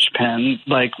a linchpin.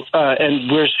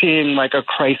 And we're seeing a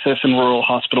crisis in rural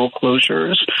hospital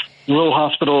closures. Rural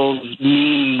hospitals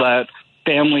mean that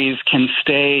families can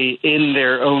stay in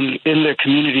their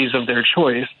communities of their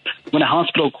choice. When a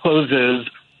hospital closes,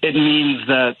 it means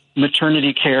that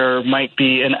maternity care might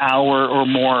be an hour or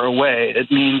more away.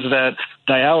 It means that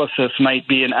dialysis might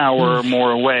be an hour or more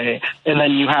away. And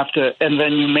then you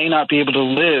may not be able to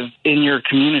live in your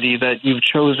community that you've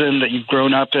chosen, that you've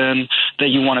grown up in, that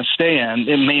you want to stay in.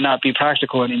 It may not be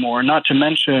practical anymore, not to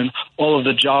mention all of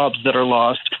the jobs that are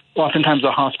lost. Oftentimes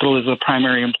the hospital is the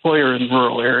primary employer in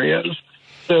rural areas.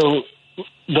 So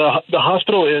the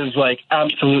hospital is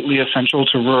absolutely essential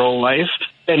to rural life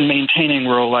and maintaining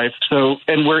rural life.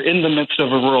 And we're in the midst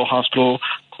of a rural hospital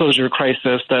closure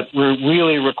crisis that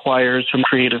really requires some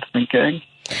creative thinking.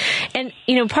 And,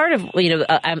 part of,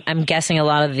 I'm guessing a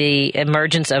lot of the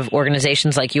emergence of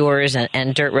organizations like yours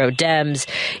and Dirt Road Dems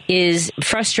is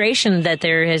frustration that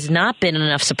there has not been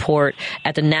enough support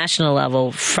at the national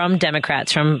level from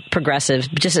Democrats, from progressives,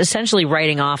 just essentially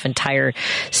writing off entire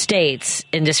states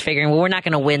and just figuring, well, we're not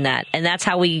going to win that. And that's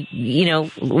how we,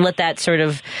 let that sort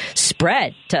of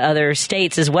spread to other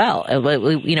states as well.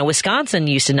 Wisconsin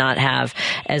used to not have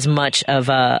as much of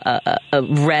a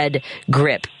red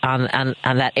grip on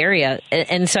that area.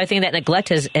 And so I think that neglect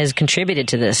has contributed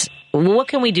to this. What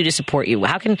can we do to support you?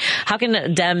 How can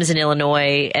Dems in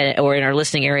Illinois or in our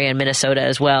listening area in Minnesota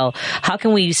as well, how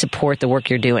can we support the work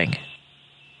you're doing?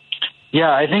 Yeah,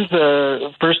 I think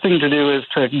the first thing to do is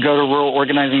to go to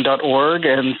ruralorganizing.org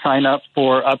and sign up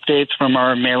for updates from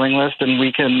our mailing list, and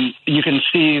you can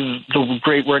see the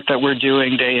great work that we're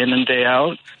doing day in and day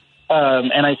out.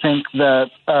 And I think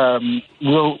that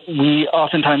we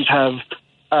oftentimes have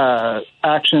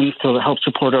actions to help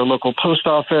support our local post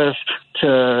office,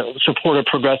 to support a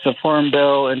progressive farm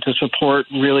bill, and to support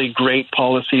really great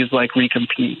policies like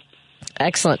Recompete.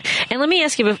 Excellent. And let me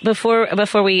ask you before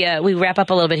we wrap up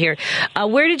a little bit here,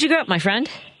 where did you grow up, my friend?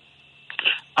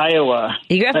 Iowa.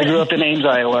 I grew up in Ames,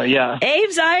 Iowa. Yeah.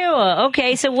 Ames, Iowa.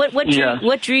 Okay. So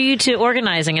what drew you to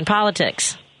organizing and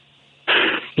politics?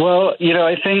 Well,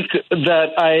 I think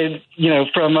that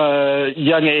from a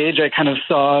young age, I kind of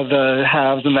saw the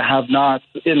haves and the have-nots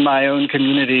in my own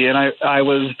community, and I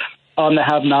was on the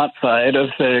have-not side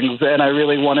of things, and I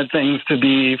really wanted things to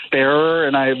be fairer,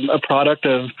 and I'm a product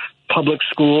of public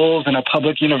schools and a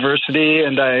public university,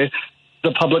 and the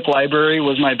public library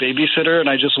was my babysitter, and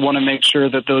I just want to make sure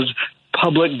that those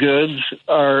public goods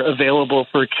are available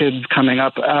for kids coming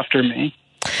up after me.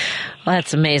 Well,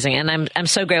 that's amazing. And I'm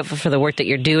so grateful for the work that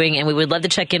you're doing. And we would love to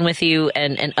check in with you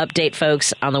and update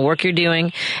folks on the work you're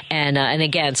doing. And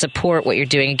again, support what you're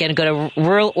doing. Again, go to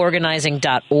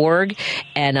ruralorganizing.org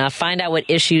and find out what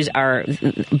issues are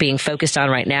being focused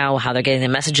on right now, how they're getting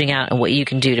the messaging out, and what you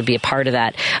can do to be a part of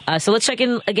that. So let's check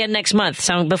in again next month.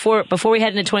 So before we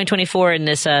head into 2024 in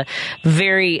this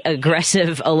very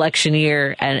aggressive election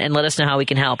year, and let us know how we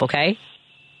can help, okay?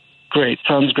 Great.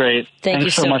 Sounds great. Thanks you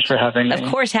so much for having me. Of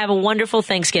course. Have a wonderful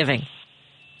Thanksgiving.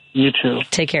 You too.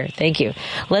 Take care. Thank you.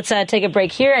 Let's take a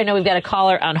break here. I know we've got a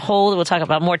caller on hold. We'll talk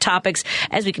about more topics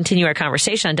as we continue our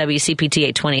conversation on WCPT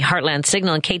 820 Heartland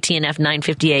Signal and KTNF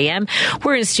 950 AM.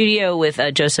 We're in studio with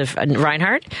Joseph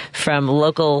Rinehart from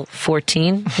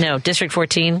District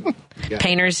 14. Yeah.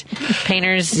 Painters.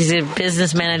 He's a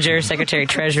business manager, secretary,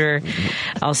 treasurer,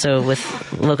 also with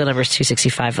local numbers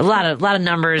 265. A lot of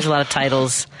numbers, a lot of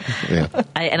titles. Yeah.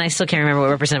 I still can't remember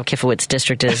what Representative Kifowit's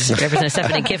district is. Representative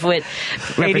Stephanie Kifowit.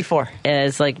 84.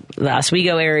 Is like the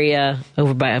Oswego area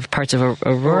over by parts of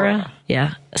Aurora.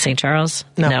 Yeah. St. Charles.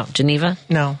 No. Geneva.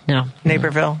 No.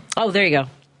 Naperville. Oh, there you go.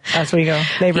 Oswego,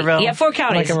 Naperville. Yeah, 4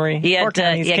 counties. Four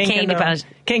counties.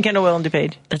 King, Kendall, Will, and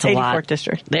DuPage. That's a 84th lot.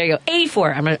 District. There you go.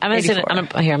 84. I'm gonna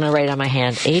write it on my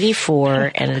hand.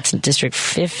 84, and it's District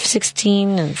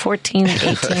 16 and 14, 18.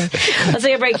 Let's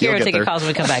take a break here and take a call when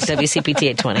we come back. WCPT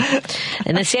 820.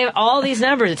 And then see all these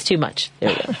numbers. It's too much. There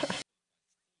we go.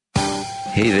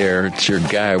 Hey there, it's your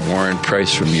guy, Warren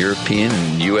Price from European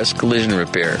and U.S. Collision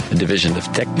Repair, a division of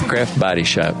Technocraft Body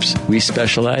Shops. We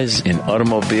specialize in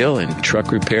automobile and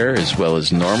truck repair as well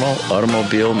as normal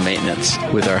automobile maintenance.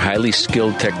 With our highly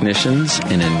skilled technicians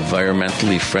and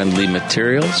environmentally friendly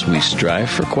materials, we strive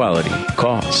for quality.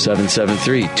 Call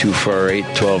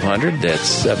 773-248-1200.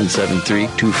 That's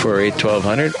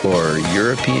 773-248-1200 or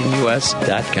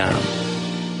EuropeanUS.com.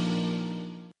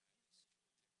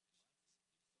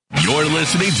 You're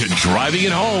listening to Driving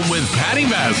It Home with Patti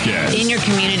Vasquez. In your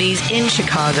communities, in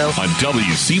Chicago. On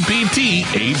WCPT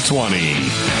 820.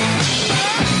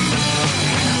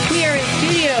 We are in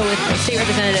studio with State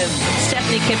Representative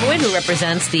Stephanie Kifowit, who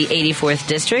represents the 84th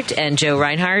District, and Joe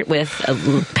Rinehart with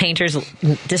Painters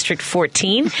District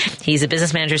 14. He's a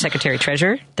business manager, secretary,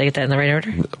 treasurer. Did I get that in the right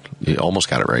order? You almost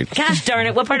got it right. Gosh darn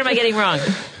it. What part am I getting wrong?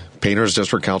 Painters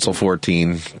District Council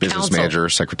 14, business manager,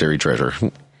 secretary, treasurer.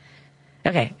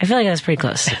 Okay, I feel like that's pretty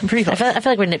close. Pretty close. I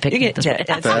feel like we're nitpicking at this point.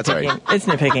 That's right. It's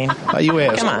nitpicking. You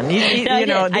asked. Come on,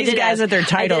 these guys with their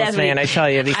titles, man. I tell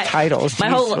you, these titles. My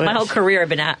whole career, I've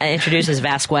been introduced as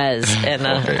Vasquez, and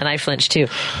I flinch too.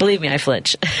 Believe me, I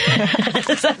flinch.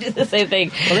 So I do the same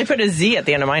thing. Well, they put a Z at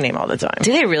the end of my name all the time.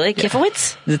 Do they really? Yeah.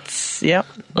 Kifowitz? Yep.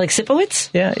 Like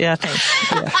Sipowitz? Yeah.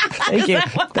 Thanks. Yeah.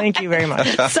 Thank you very much.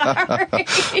 Sorry.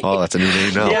 Oh, that's a new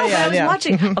name now. I was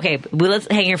watching. Okay, let's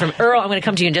hang here from Earl. I'm going to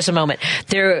come to you in just a moment.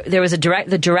 There was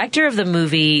the director of the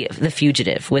movie The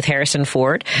Fugitive with Harrison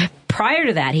Ford prior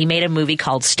to that, he made a movie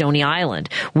called Stony Island,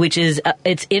 which is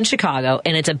it's in Chicago,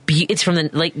 and it's from the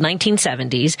late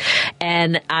 1970s.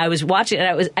 And I was watching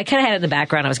it. I kind of had it in the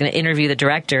background. I was going to interview the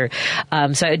director,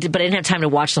 but I didn't have time to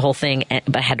watch the whole thing.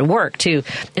 But I had to work too.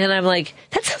 And then I'm like,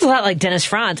 that sounds a lot like Dennis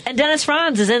Franz, and Dennis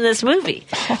Franz is in this movie.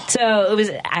 So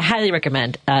I highly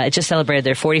recommend. It just celebrated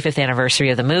their 45th anniversary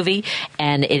of the movie,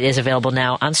 and it is available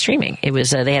now on streaming. It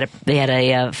was they had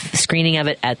a screening of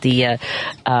it at the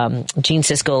Gene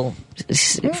Siskel,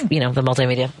 the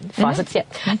multimedia faucets. Yeah.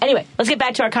 Anyway, let's get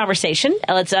back to our conversation.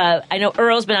 I know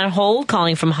Earl's been on hold,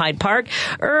 calling from Hyde Park.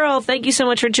 Earl, thank you so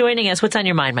much for joining us. What's on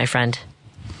your mind, my friend?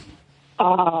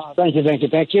 Thank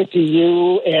you to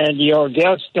you and your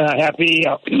guest. Happy,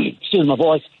 excuse my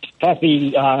voice.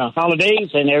 Happy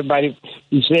holidays, and everybody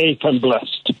be safe and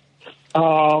blessed.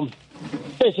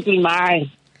 Basically, my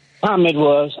comment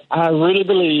was, I really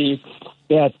believe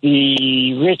that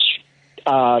the rich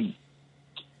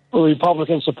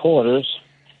Republican supporters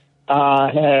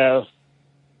have,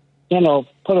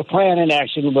 put a plan in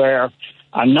action where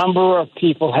a number of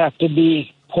people have to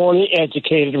be poorly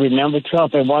educated. Remember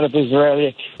Trump in one of his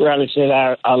rallies said,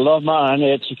 I love my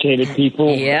uneducated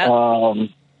people. Yeah.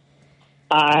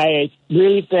 I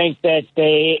really think that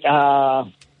they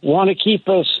want to keep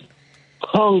us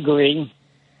hungry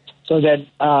so that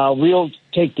we'll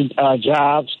take the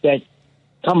jobs that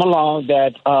come along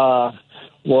that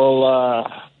will,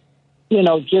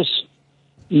 just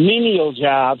menial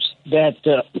jobs that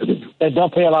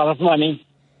don't pay a lot of money,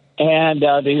 and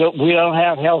we don't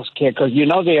have health care because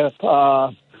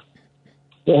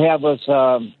they have us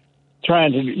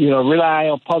trying to rely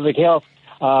on public health.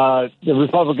 The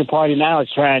Republican Party now is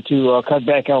trying to cut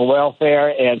back on welfare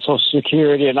and Social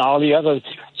Security and all the other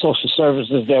social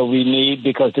services that we need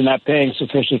because they're not paying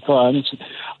sufficient funds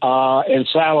and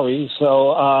salaries.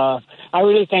 So I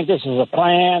really think this is a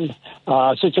planned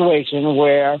situation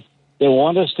where they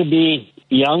want us to be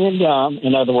young and dumb,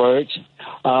 in other words,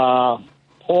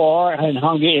 poor and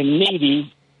hungry and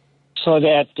needy, so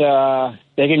that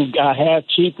they can have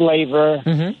cheap labor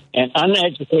and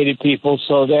uneducated people,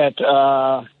 so that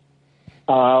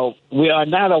we are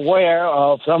not aware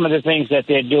of some of the things that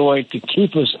they're doing to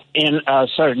keep us in a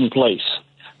certain place.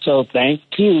 So thank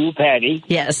you, Patty.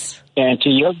 Yes. And to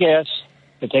your guests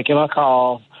for taking my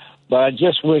call. But I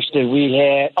just wish that we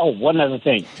had... Oh, one other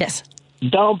thing. Yes.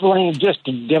 Don't blame just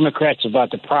the Democrats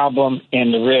about the problem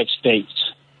in the red states.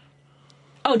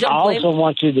 Oh, don't blame... I also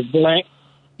want you to blame...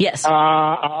 Yes.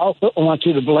 I also want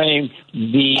you to blame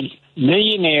the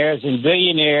millionaires and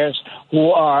billionaires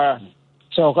who are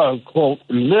so-called, quote,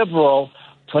 liberal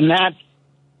for not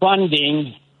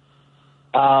funding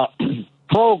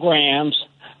programs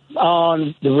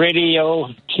on the radio,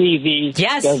 TV,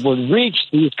 that would reach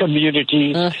these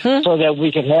communities, so that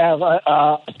we could have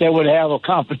that would have a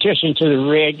competition to the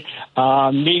rig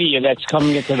media that's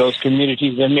coming into those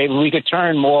communities, and maybe we could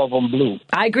turn more of them blue.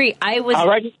 I agree.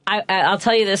 I'll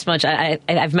tell you this much.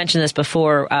 I've mentioned this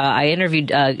before. I interviewed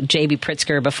J.B.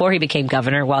 Pritzker before he became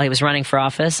governor while he was running for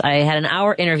office. I had an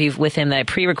hour interview with him that I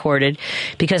pre-recorded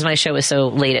because my show was so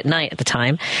late at night at the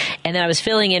time, and then I was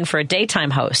filling in for a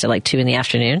daytime host at like 2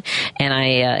 p.m. And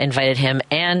I invited him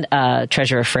and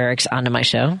Treasurer Frericks onto my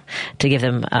show to give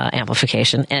them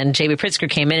amplification. And J.B. Pritzker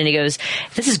came in and he goes,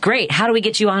 "This is great. How do we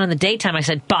get you on in the daytime?" I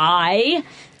said, "Buy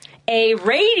a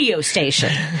radio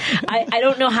station." I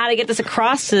don't know how to get this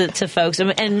across to folks.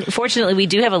 And fortunately, we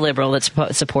do have a liberal that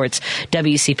supports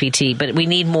WCPT, but we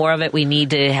need more of it. We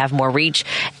need to have more reach.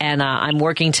 And I'm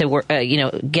working to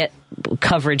get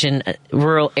coverage in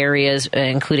rural areas,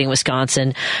 including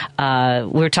Wisconsin.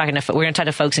 We're going to talk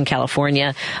to folks in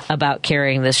California about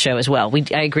carrying this show as well.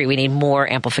 I agree. We need more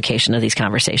amplification of these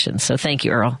conversations. So thank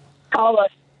you, Earl. All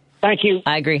right. Thank you.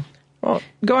 I agree. Well,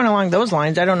 going along those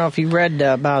lines, I don't know if you read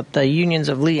about the Unions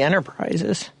of Lee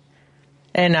Enterprises.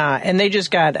 And they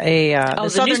just got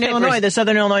the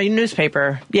Southern Illinois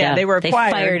newspaper. Yeah, they were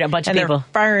acquired. They fired a bunch of people. They're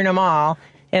firing them all.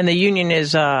 And the union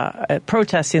is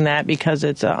protesting that because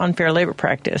it's an unfair labor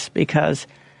practice, because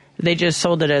they just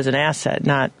sold it as an asset,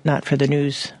 not for the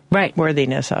news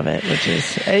worthiness of it, which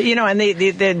is, and they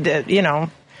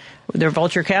they're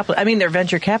vulture capital. I mean, they're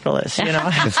venture capitalists, So,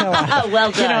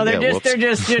 well done. They're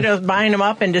just buying them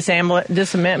up and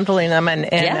dismantling them,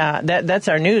 and that's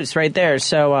our news right there.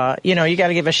 So, you got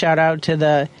to give a shout out to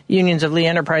the Unions of Lee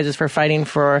Enterprises for fighting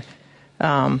for,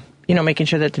 making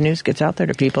sure that the news gets out there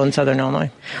to people in Southern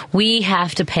Illinois. We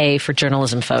have to pay for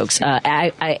journalism, folks.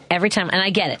 I every time, and I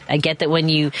get it. I get that when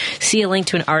you see a link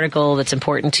to an article that's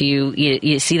important to you,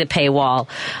 you see the paywall.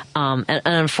 And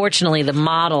unfortunately, the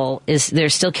model is they're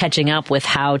still catching up with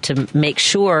how to make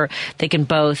sure they can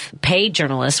both pay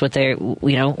journalists what they're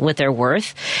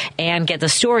worth and get the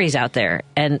stories out there.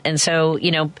 And so,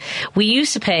 we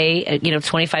used to pay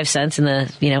 25 cents in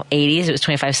the 80s. It was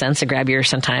 25 cents to grab your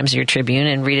Tribune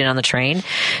and read it on the train.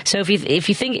 So if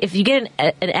you get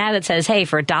an ad that says, hey,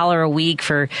 for $1 a week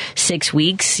for 6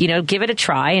 weeks, give it a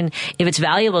try, and if it's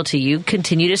valuable to you,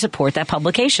 continue to support that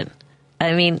publication.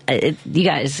 I mean, you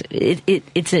guys,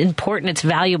 it's important. It's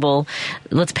valuable.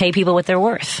 Let's pay people what they're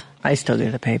worth. I still do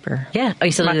the paper. Yeah. Oh,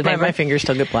 you still do the paper? My fingers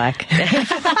still get black.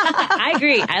 I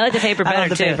agree. I like the paper better, I love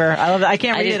the too. Paper. I love it. I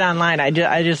can't read it online. I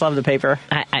just love the paper.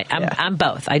 I'm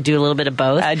both. I do a little bit of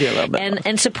both. I do a little bit.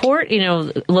 And support,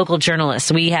 local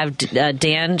journalists. We have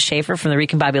Dan Schaefer from the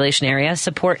Recombobulation area.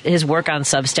 Support his work on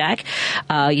Substack.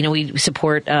 We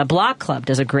support Block Club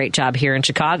does a great job here in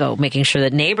Chicago, making sure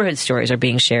that neighborhood stories are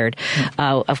being shared.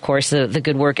 Of course, the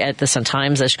good work at the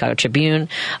Sun-Times, the Chicago Tribune.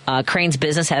 Crane's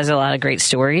Business has a lot of great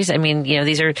stories. I mean,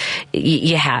 these are,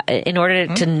 in order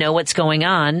to know what's going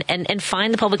on and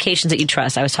find the publications that you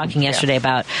trust. I was talking yesterday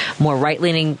about more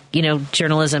right-leaning,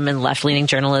 journalism and left-leaning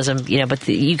journalism, but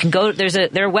you can go, there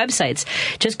are websites.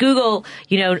 Just Google,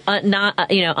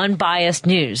 unbiased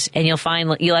news, and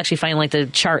you'll actually find like the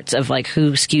charts of like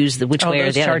who skews which way or the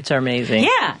other. Those charts are amazing.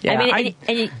 Yeah. I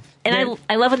mean,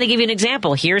 I love when they give you an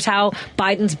example. Here's how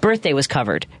Biden's birthday was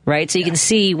covered, right? So you can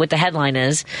see what the headline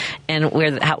is and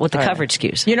what the coverage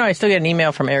skews. I still get an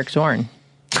email from Eric Zorn.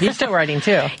 He's still writing,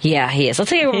 too. Yeah, he is. Let's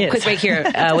take a quick break here.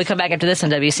 We come back after this on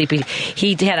WCP.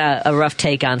 He had a rough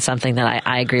take on something that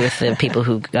I agree with the people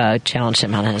who challenged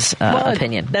him on his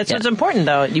opinion. That's what's important,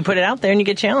 though. You put it out there and you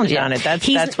get challenged on it. That's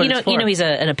what it's for. He's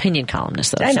an opinion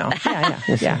columnist, though. I know.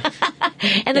 Yeah.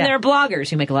 And then there are bloggers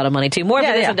who make a lot of money, too. More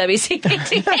for this on WCP.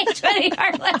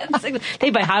 Heartland. They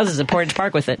buy houses at Portage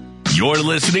Park with it. You're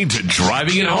listening to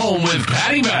Driving It Home with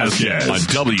Patti Vasquez on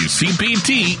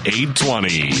WCPT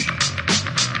 820.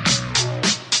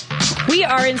 We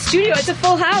are in studio. It's a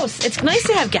full house. It's nice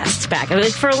to have guests back. I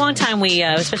mean, for a long time, we,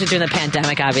 especially during the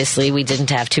pandemic, obviously, we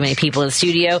didn't have too many people in the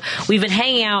studio. We've been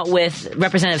hanging out with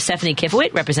Representative Stephanie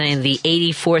Kifowit, representing the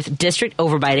 84th District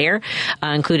over by there,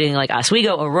 including like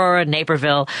Oswego, Aurora,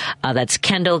 Naperville. That's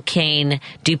Kendall, Kane,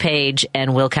 DuPage,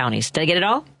 and Will counties. Did I get it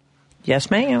all?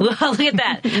 Yes, ma'am. Look at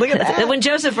that. Look at that. When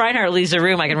Joseph Rinehart leaves the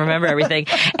room, I can remember everything.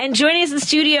 And joining us in the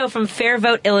studio from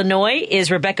FairVote, Illinois, is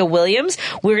Rebecca Williams.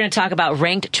 We're going to talk about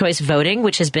ranked choice voting,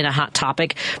 which has been a hot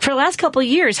topic for the last couple of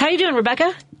years. How are you doing,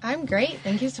 Rebecca? I'm great.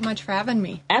 Thank you so much for having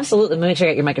me. Absolutely. Let me make sure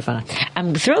I get your microphone on.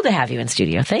 I'm thrilled to have you in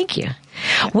studio. Thank you.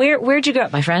 Where'd you grow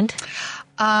up, my friend?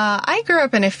 I grew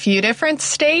up in a few different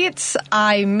states.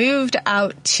 I moved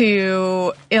out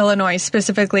to Illinois,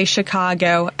 specifically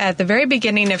Chicago, at the very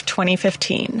beginning of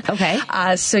 2015. Okay.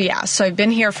 So I've been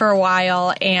here for a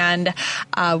while and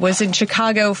was in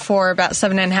Chicago for about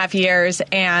 7.5 years,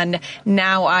 and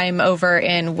now I'm over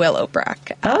in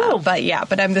Willowbrook.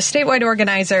 But I'm the statewide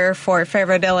organizer for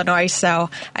FairVote, Illinois, so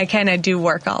I kind of do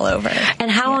work all over. And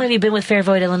how long have you been with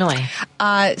FairVote, Illinois?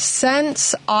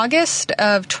 Since August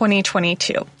of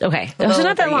 2022. Okay. So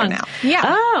not that long now. Yeah.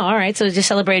 Oh, all right. So just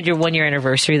celebrated your 1-year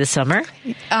anniversary this summer.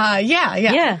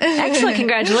 Yeah. Excellent.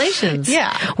 Congratulations.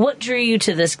 Yeah. What drew you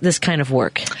to this kind of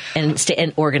work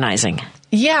and organizing?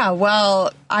 Yeah,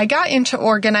 well, I got into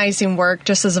organizing work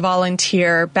just as a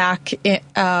volunteer back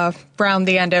around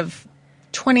the end of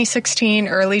 2016,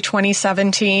 early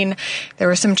 2017. There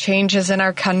were some changes in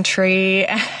our country,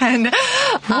 and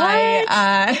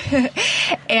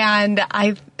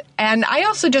I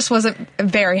also just wasn't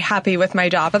very happy with my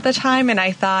job at the time, and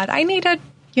I thought I need to,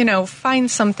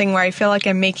 find something where I feel like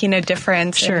I'm making a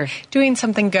difference and doing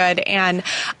something good. And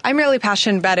I'm really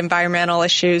passionate about environmental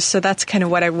issues, so that's kind of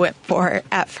what I went for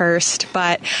at first.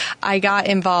 But I got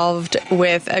involved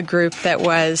with a group that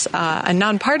was a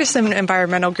nonpartisan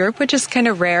environmental group, which is kind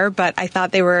of rare, but I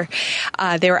thought they were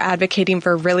advocating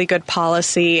for really good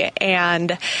policy,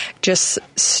 and just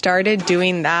started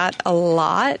doing that a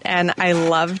lot, and I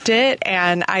loved it,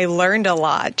 and I learned a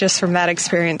lot just from that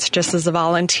experience just as a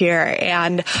volunteer.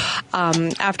 And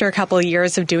after a couple of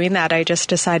years of doing that, I just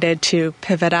decided to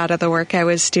pivot out of the work I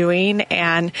was doing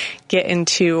and get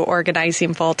into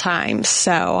organizing full time.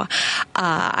 So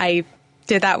I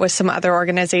did that with some other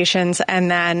organizations, and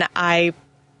then I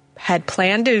had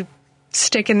planned to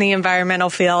stick in the environmental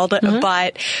field,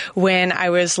 but when I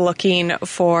was looking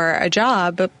for a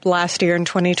job last year in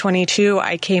 2022,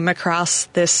 I came across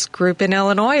this group in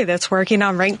Illinois that's working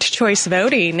on ranked choice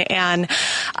voting, and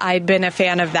I'd been a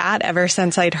fan of that ever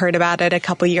since I'd heard about it a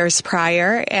couple years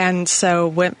prior, and so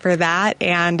went for that,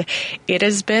 and it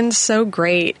has been so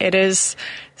great. It is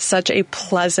such a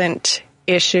pleasant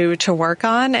issue to work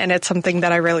on, and it's something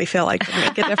that I really feel like can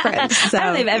make a difference. So I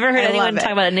don't think I've ever heard anyone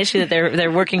talk about an issue that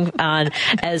they're working on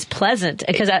as pleasant.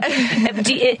 Because like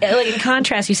in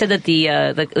contrast, you said that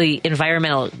the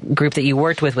environmental group that you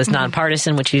worked with was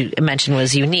nonpartisan, which you mentioned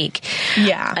was unique.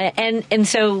 Yeah, and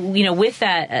so with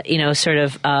that sort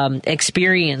of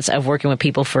experience of working with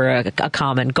people for a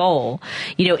common goal,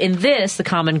 in this the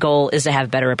common goal is to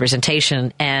have better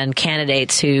representation and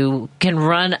candidates who can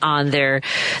run on their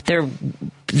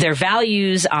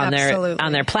values on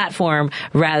their platform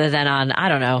rather than on, I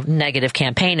don't know, negative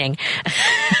campaigning.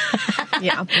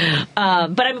 Yeah.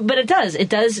 But it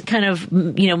does kind of,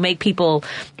 make people,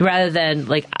 rather than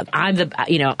like,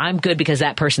 I'm good because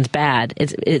that person's bad.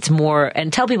 It's more,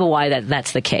 and tell people why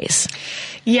that's the case.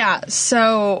 Yeah.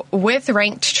 So with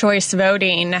ranked choice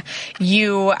voting,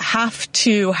 you have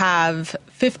to have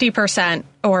 50%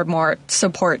 or more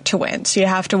support to win. So you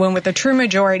have to win with a true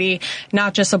majority,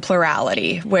 not just a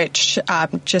plurality, which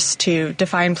just to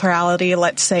define plurality,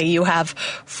 let's say you have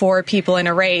 4 people in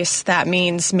a race. That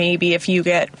means maybe if you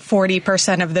get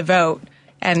 40% of the vote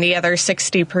and the other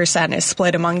 60% is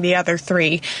split among the other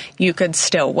 3, you could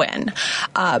still win.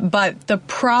 But the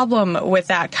problem with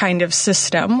that kind of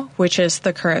system, which is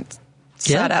the current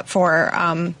setup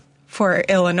for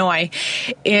Illinois,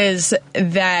 is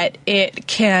that it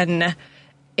can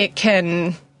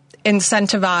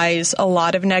incentivize a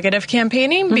lot of negative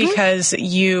campaigning because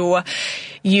you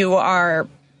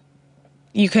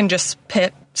can just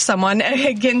pit someone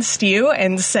against you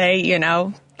and say,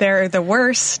 they're the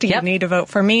worst. You need to vote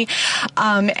for me.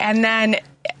 And then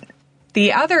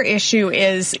the other issue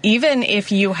is, even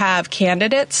if you have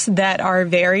candidates that are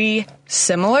very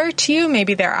similar to you,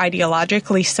 maybe they're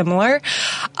ideologically similar,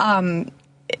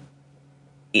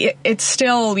 it's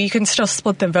still, you can still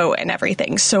split the vote and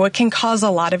everything. So it can cause a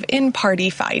lot of in-party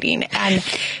fighting. And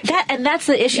that's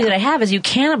the issue that I have, is you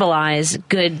cannibalize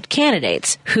good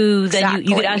candidates who then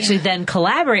you could actually then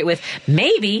collaborate with,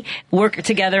 maybe work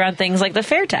together on things like the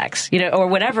fair tax, or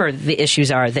whatever the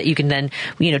issues are, that you can then,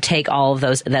 take all of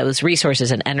those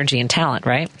resources and energy and talent,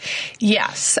 right?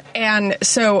 Yes. And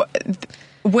so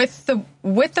with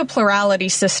the plurality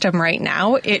system right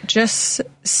now, it just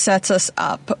sets us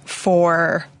up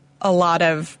for a lot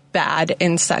of bad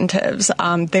incentives.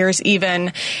 There's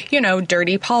even,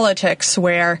 dirty politics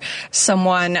where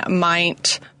someone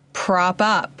might prop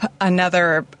up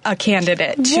a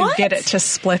candidate to get it to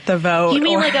split the vote. You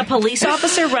mean like a police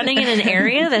officer running in an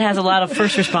area that has a lot of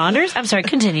first responders? I'm sorry,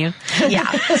 continue.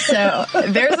 Yeah, so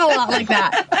there's a lot like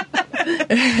that.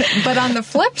 But on the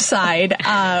flip side,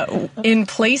 in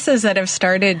places that have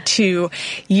started to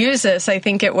use this, I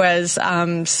think it was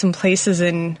some places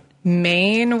in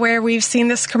Maine where we've seen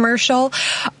this commercial.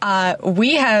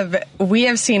 We have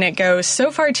seen it go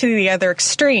so far to the other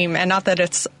extreme, and not that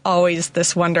it's always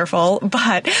this wonderful,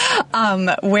 but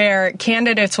where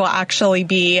candidates will actually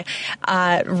be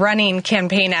running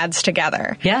campaign ads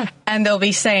together. Yeah. And they'll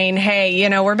be saying, hey,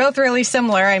 we're both really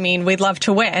similar. I mean, we'd love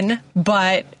to win,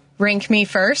 but rank me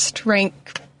first, rank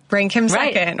him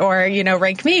second, or,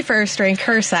 rank me first, rank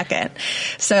her second.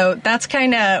 So that's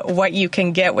kind of what you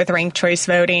can get with ranked choice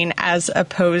voting, as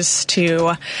opposed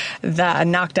to the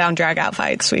knockdown, drag out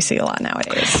fights we see a lot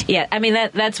nowadays. Yeah, I mean,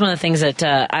 that's one of the things that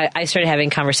I started having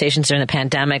conversations during the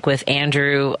pandemic with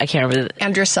Andrew, I can't remember.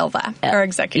 Andrew Silva, our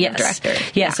executive director.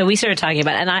 Yeah, so we started talking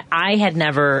about it, and I had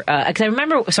never, because I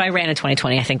remember, so I ran in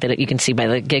 2020, I think that you can see by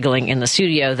the giggling in the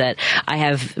studio that I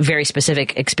have very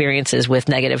specific experiences with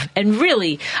negative, and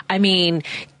really, I mean,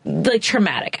 like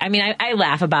traumatic. I mean, I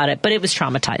laugh about it, but it was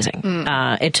traumatizing.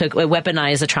 It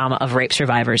weaponized the trauma of rape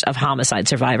survivors, of homicide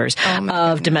survivors,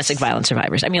 of domestic violence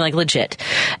survivors. I mean, like legit.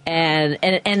 And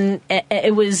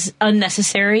it was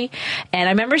unnecessary. And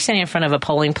I remember standing in front of a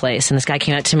polling place, and this guy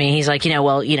came up to me. He's like,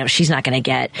 she's not going to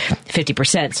get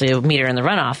 50%, so you'll meet her in the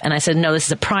runoff. And I said, no, this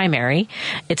is a primary.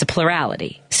 It's a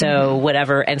plurality. So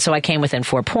whatever. And so I came within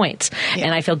 4 points. Yeah.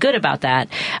 And I feel good about that.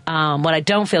 What I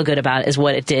don't feel good about is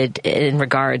what it did in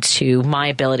regards to my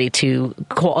ability to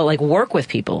work with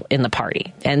people in the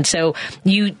party. And so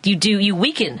you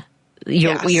weaken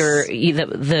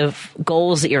the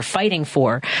goals that you're fighting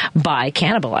for by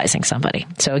cannibalizing somebody.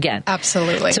 So again,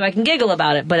 absolutely. So I can giggle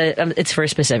about it, but it's for a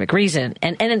specific reason.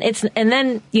 And then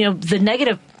the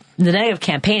negative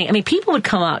campaigning. I mean, people would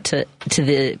come out to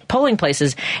the polling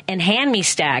places and hand me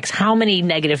stacks how many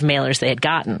negative mailers they had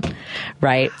gotten,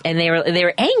 right? And they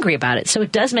were angry about it. So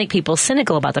it does make people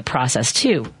cynical about the process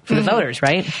too for the voters,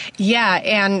 right? Yeah,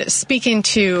 and speaking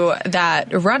to that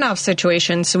runoff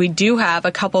situation, so we do have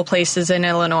a couple places in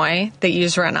Illinois that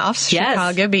use runoffs,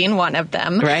 Chicago being one of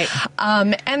them. Right.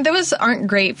 And those aren't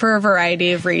great for a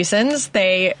variety of reasons.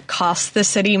 They cost the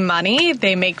city money.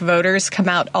 They make voters come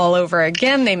out all over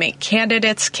again. They make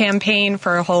candidates campaign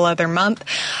for a whole other month.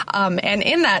 And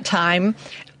in that time,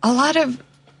 a lot of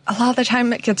the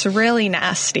time it gets really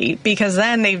nasty because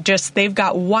then they've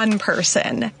got one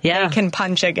person they can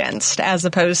punch against as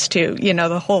opposed to,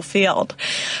 the whole field.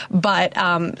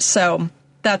 But so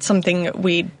that's something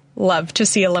we'd love to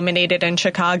see eliminated in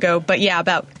Chicago. But yeah,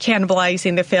 about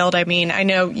cannibalizing the field. I mean, I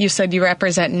know you said you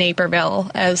represent Naperville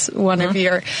as one of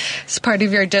as part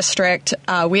of your district.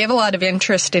 We have a lot of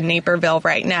interest in Naperville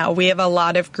right now. We have a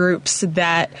lot of groups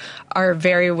that are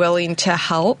very willing to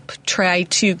help try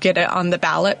to get it on the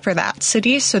ballot for that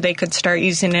city so they could start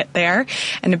using it there.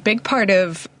 And a big part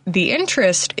of the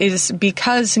interest is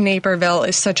because Naperville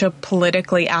is such a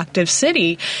politically active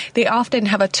city, they often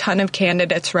have a ton of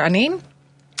candidates running.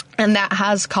 And that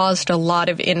has caused a lot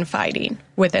of infighting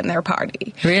within their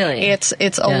party. Really? It's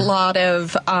a lot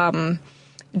of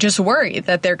just worry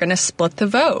that they're going to split the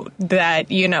vote,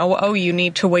 that, you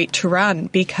need to wait to run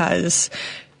because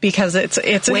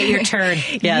it's wait your turn.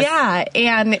 Yes. Yeah,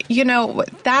 and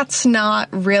that's not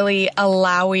really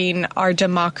allowing our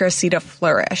democracy to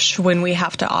flourish when we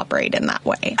have to operate in that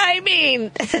way. I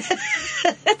mean,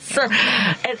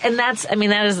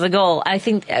 that is the goal. I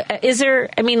think is there?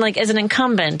 I mean, like as an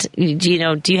incumbent, do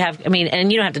you have? I mean,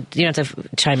 and you don't have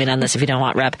to chime in on this if you don't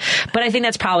want, Rep. But I think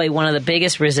that's probably one of the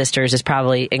biggest resistors is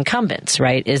probably incumbents,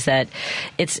 right? Is that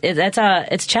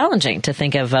it's challenging to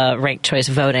think of ranked choice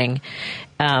voting.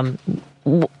 From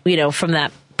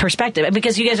that perspective,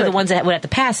 because you guys are the ones that would have to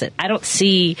pass it. I don't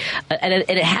see, and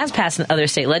it has passed in other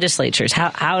state legislatures.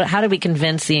 How do we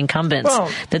convince the incumbents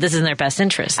that this is in their best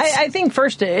interest? I think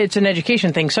first it's an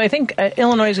education thing. So I think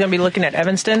Illinois is going to be looking at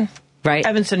Evanston. Right.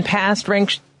 Evanston passed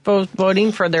ranked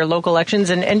voting for their local elections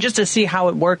and just to see how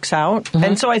it works out. Mm-hmm.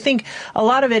 And so I think a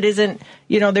lot of it isn't,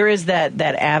 there is that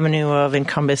avenue of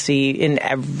incumbency in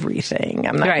everything.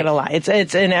 I'm not going to lie.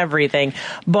 It's in everything.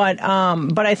 But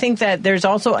I think that there's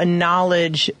also a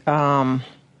knowledge, kind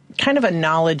of a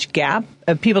knowledge gap.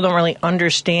 People don't really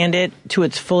understand it to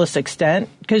its fullest extent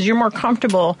because you're more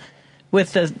comfortable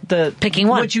with the picking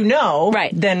one, what you know,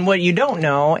 than what you don't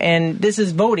know. And this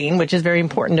is voting, which is very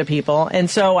important to people. And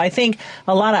so I think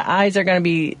a lot of eyes are going to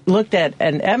be looked at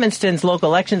in Evanston's local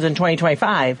elections in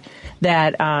 2025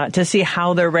 that to see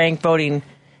how their ranked voting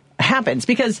happens.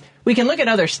 Because we can look at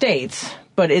other states,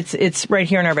 but it's right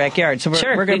here in our backyard. So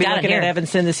we're going to be looking at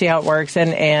Evanston to see how it works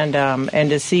and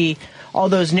to see all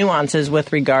those nuances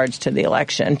with regards to the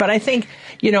election. But I think,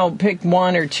 pick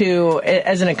one or two.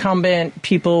 As an incumbent,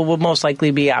 people will most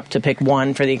likely be apt to pick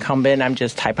one for the incumbent. I'm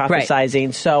just hypothesizing.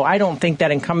 Right. So I don't think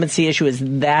that incumbency issue is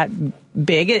that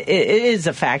big. It is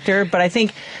a factor, but I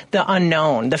think the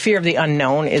unknown, the fear of the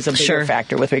unknown is a bigger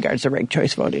factor with regards to ranked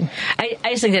choice voting. I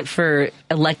just think that for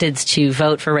electeds to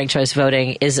vote for ranked choice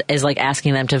voting is like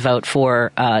asking them to vote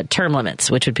for term limits,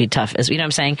 which would be tough. You know what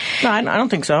I'm saying? No, I don't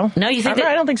think so. No, you think that?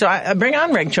 I don't think so. Bring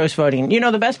on ranked choice voting.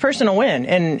 The best person will win.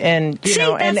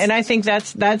 And I think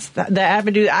that's the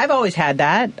avenue. I've always had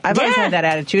that. I've always had that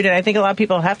attitude, and I think a lot of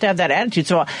people have to have that attitude.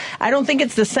 So I don't think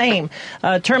it's the same.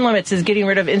 Term limits is getting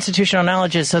rid of institutional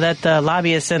knowledge so that the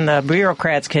lobbyists and the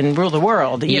bureaucrats can rule the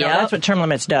world. That's what term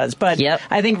limits does. But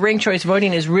I think ranked choice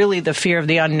voting is really the fear of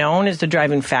the unknown is the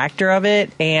driving factor of it.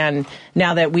 And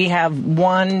now that we have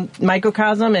one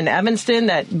microcosm in Evanston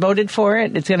that voted for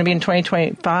it, it's going to be in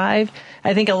 2025.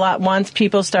 I think once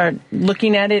people start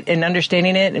looking at it and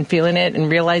understanding it and feeling it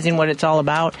and realizing what it's all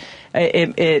about,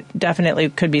 it definitely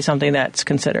could be something that's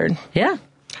considered. Yeah.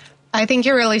 I think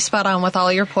you're really spot on with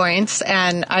all your points,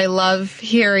 and I love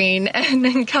hearing an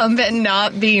incumbent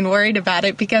not being worried about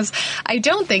it because I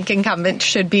don't think incumbents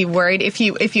should be worried if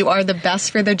you are the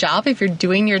best for the job, if you're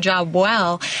doing your job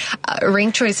well.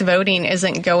 Ranked choice voting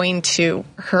isn't going to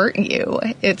hurt you.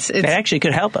 It actually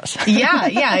could help us.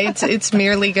 Yeah. It's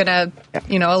merely going to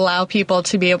allow people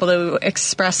to be able to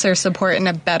express their support in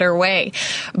a better way.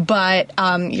 But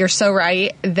you're so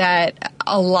right that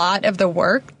a lot of the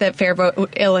work that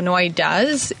FairVote Illinois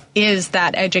does is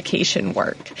that education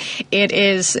work.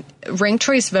 Ranked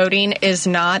choice voting is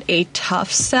not a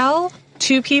tough sell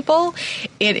to people.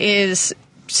 It is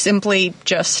simply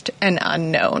just an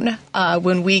unknown.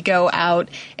 When we go out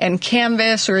and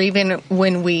canvass or even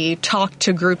when we talk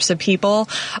to groups of people,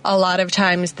 a lot of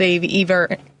times they've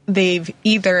either they've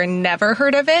either never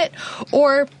heard of it,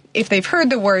 or if they've heard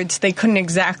the words, they couldn't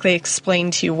exactly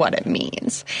explain to you what it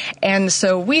means. And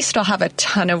so we still have a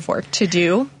ton of work to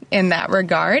do in that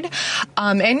regard.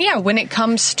 When it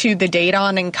comes to the data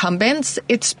on incumbents,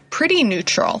 it's pretty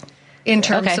neutral in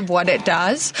terms of what it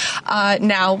does.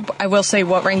 Now, I will say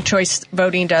what ranked choice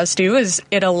voting does do is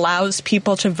it allows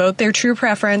people to vote their true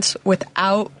preference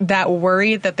without that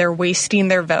worry that they're wasting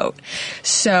their vote.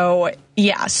 So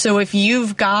if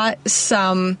you've got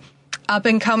some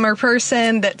up-and-comer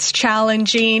person that's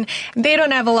challenging, they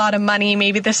don't have a lot of money,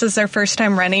 maybe this is their first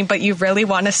time running, but you really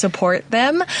want to support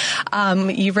them.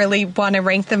 You really want to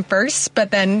rank them first, but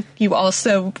then you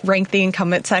also rank the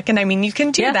incumbent second. I mean, you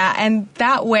can do that, and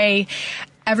that way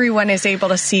everyone is able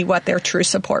to see what their true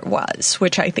support was,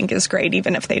 which I think is great,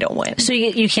 even if they don't win. So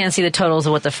you can't see the totals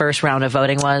of what the first round of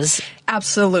voting was?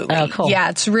 Absolutely. Oh, cool. Yeah,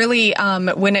 it's really,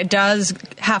 when it does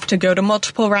have to go to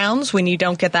multiple rounds, when you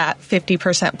don't get that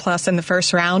 50% plus in the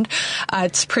first round,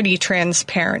 it's pretty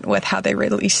transparent with how they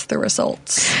release the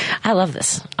results. I love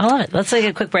this. I love it. Let's take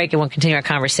a quick break and we'll continue our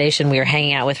conversation. We are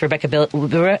hanging out with Rebecca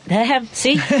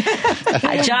see? John.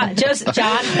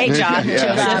 Hey, John.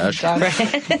 Joseph.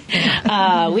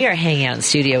 We are hanging out in the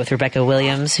studio with Rebecca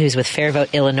Williams, who's with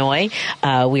FairVote Illinois.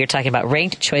 We are talking about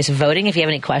ranked choice voting. If you have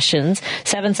any questions,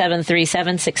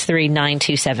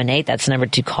 773-763-9278. That's the number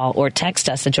to call or text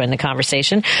us to join the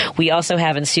conversation. We also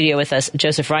have in studio with us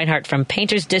Joseph Rinehart from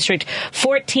Painters District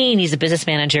 14. He's the business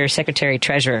manager, secretary,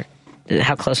 treasurer.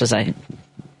 How close was I?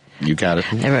 You got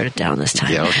it. I wrote it down this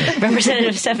time. Yeah, okay.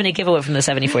 Representative Stephanie Kifowit from the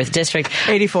 74th District.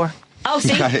 84. Oh,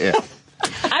 see? Yeah.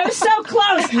 I was so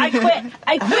close. I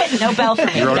quit. No bell for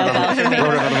me. You wrote no it bell for me.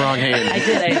 on the wrong hand. I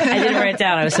did. I didn't write it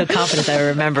down. I was so confident that I would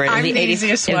remember it. I'm the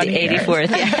easiest one. The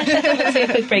 84th. Yeah. Let's take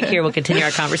a quick break here. We'll continue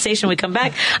our conversation when we come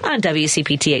back on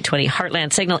WCPT 820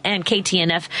 Heartland Signal and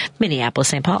KTNF Minneapolis,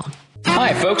 St. Paul.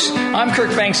 Hi, folks. I'm Kirk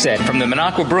Bankstead from the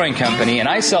Minocqua Brewing Company, and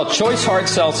I sell Choice Hard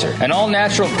Seltzer, an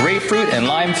all-natural grapefruit and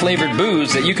lime-flavored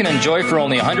booze that you can enjoy for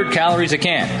only 100 calories a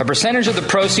can. A percentage of the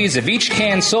proceeds of each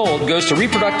can sold goes to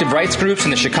reproductive rights groups in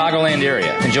the Chicagoland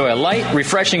area. Enjoy a light,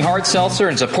 refreshing hard seltzer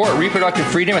and support reproductive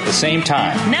freedom at the same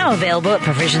time. Now available at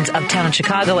Provisions Uptown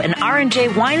Chicago and R&J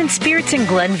Wine and Spirits in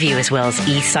Glenview, as well as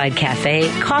Eastside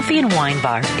Cafe, Coffee and Wine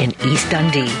Bar in East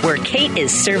Dundee, where Kate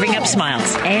is serving up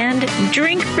smiles. And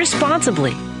drink responsibly.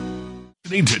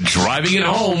 Listening to Driving It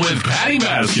Home with Patti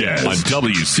Vasquez on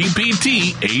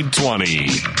WCPT 820.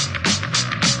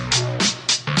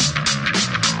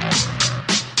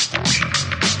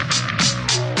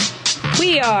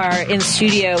 We are in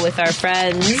studio with our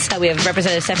friends. We have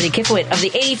Representative Stephanie Kifowit of the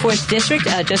 84th District,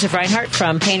 Joseph Rinehart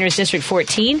from Painters District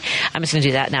 14. I'm just going to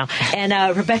do that now.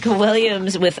 And Rebecca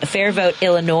Williams with FairVote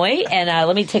Illinois. And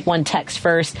let me take one text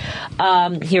first.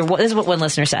 Here, this is what one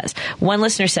listener says. One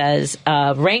listener says,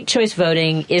 ranked choice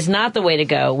voting is not the way to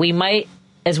go. We might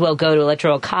as well go to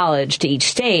electoral college to each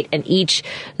state, and each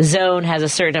zone has a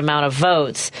certain amount of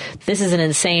votes. This is an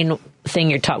insane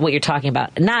thing what you're talking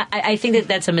about. I think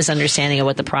that's a misunderstanding of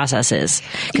what the process is,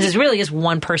 because it's really just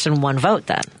one person, one vote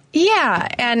then. Yeah,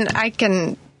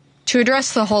 and to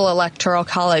address the whole electoral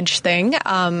college thing,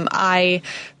 FairVote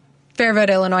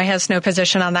Illinois has no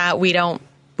position on that. We don't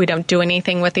do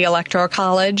anything with the electoral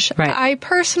college. Right. I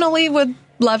personally would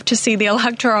love to see the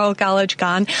electoral college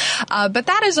gone, but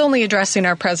that is only addressing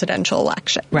our presidential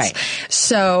elections. Right.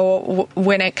 So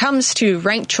when it comes to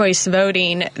ranked choice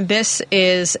voting, this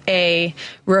is a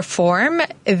reform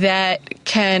that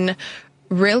can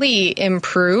really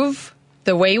improve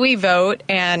the way we vote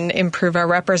and improve our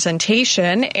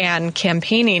representation and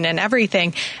campaigning and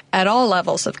everything at all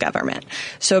levels of government.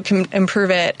 So it can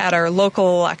improve it at our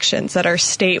local elections, at our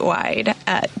statewide,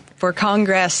 for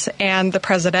Congress and the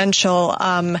presidential.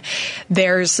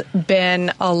 There's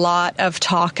been a lot of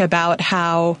talk about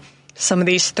how some of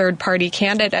these third-party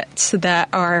candidates that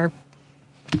are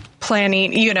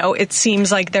planning, it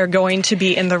seems like they're going to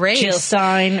be in the race. Jill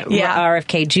Stein,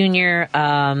 RFK Jr.,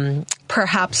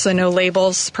 perhaps a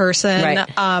no-labels person, right,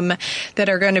 that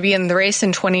are going to be in the race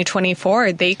in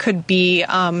 2024. They could be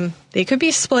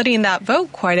splitting that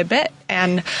vote quite a bit.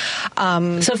 And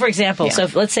so, for example, so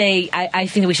let's say I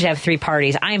think that we should have three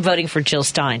parties. I am voting for Jill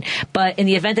Stein, but in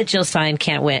the event that Jill Stein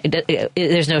can't win,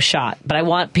 there's no shot. But I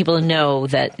want people to know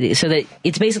that, so that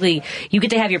it's basically you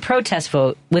get to have your protest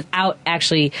vote without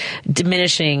actually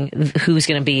diminishing who's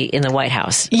going to be in the White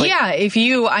House.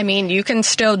 You can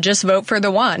still just vote for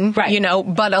the one, right?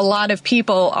 But a lot of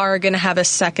people are going to have a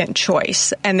second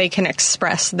choice, and they can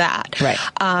express that. Right.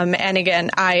 And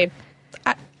again, I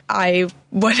I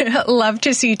would love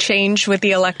to see change with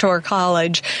the Electoral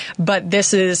College, but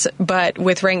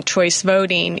with ranked choice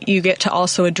voting, you get to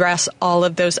also address all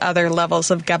of those other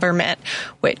levels of government,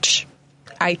 which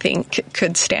I think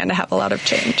could stand to have a lot of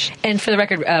change. And for the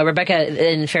record, Rebecca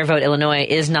in FairVote, Illinois,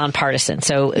 is nonpartisan.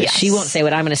 So she won't say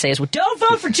what I'm going to say is, well, don't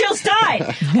vote for Jill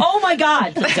Stein. Oh, my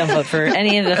God. Please don't vote for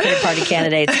any of the third-party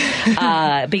candidates.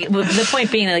 The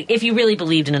point being, like, if you really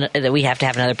believed that we have to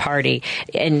have another party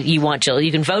and you want Jill,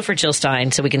 you can vote for Jill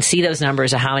Stein so we can see those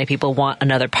numbers of how many people want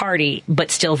another party,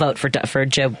 but still vote for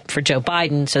Joe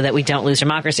Biden so that we don't lose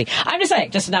democracy. I'm just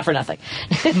saying, just not for nothing.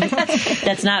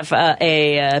 That's not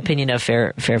a opinion of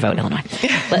FairVote, Illinois.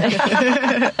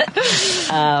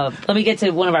 Let me get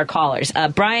to one of our callers.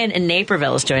 Brian in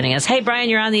Naperville is joining us. Hey, Brian,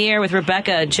 you're on the air with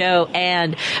Rebecca, Joe,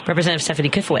 and Representative Stephanie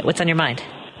Kifowit. What's on your mind?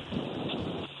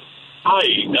 Hi.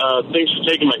 Thanks for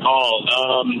taking my call.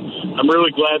 I'm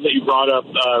really glad that you brought up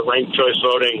ranked choice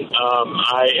voting.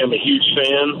 I am a huge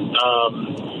fan.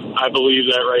 I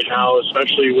believe that right now,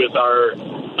 especially with our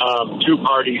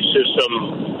two-party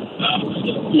system,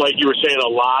 like you were saying,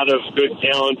 a lot of good,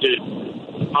 talented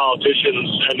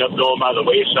politicians end up going by the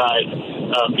wayside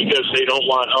because they don't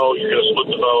want, you're going to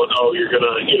split the vote, you're going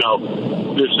to,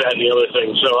 this, that, and the other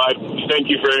thing. So I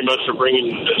thank you very much for bringing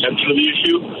attention to the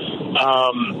issue.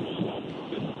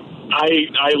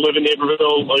 I live in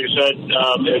Naperville, like I said,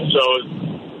 and so,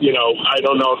 I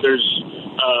don't know if there's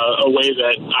a way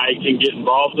that I can get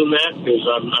involved in that because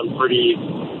I'm pretty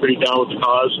down with the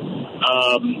cause.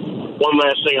 One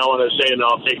last thing I want to say, and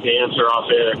I'll take the answer off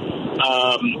air.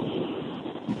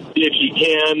 If you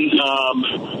can,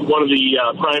 one of the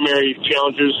primary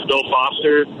challengers, Bill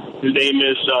Foster, his name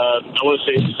is, I want to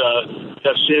say it's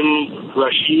Tassim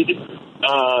Rashid.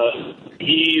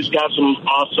 He's got some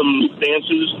awesome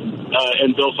stances,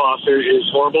 and Bill Foster is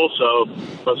horrible, so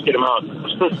let's get him out.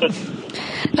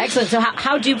 Excellent. So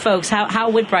how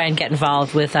would Brian get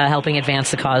involved with helping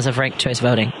advance the cause of ranked choice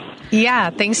voting? Yeah,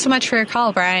 thanks so much for your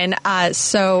call, Brian.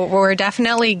 So we're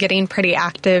definitely getting pretty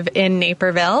active in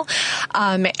Naperville.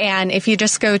 And if you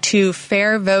just go to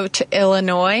FairVote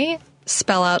Illinois,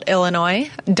 spell out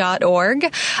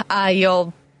Illinois.org,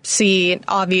 you'll see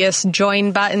obvious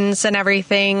join buttons and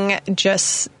everything.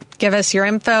 Just give us your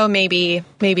info, maybe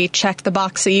check the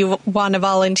box that you want to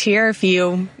volunteer if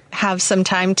you have some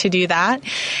time to do that.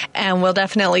 And we'll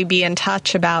definitely be in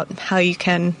touch about how you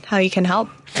can help.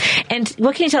 And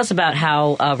what can you tell us about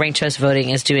how ranked choice voting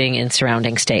is doing in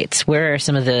surrounding states? Where are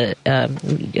some of the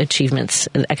achievements?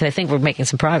 Because I think we're making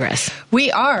some progress.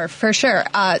 We are, for sure.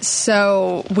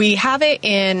 So we have it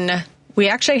we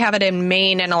actually have it in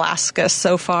Maine and Alaska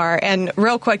so far. And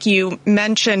real quick, you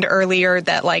mentioned earlier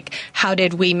that, how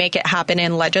did we make it happen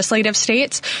in legislative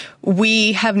states?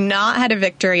 We have not had a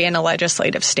victory in a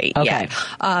legislative state yet.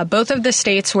 Both of the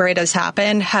states where it has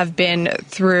happened have been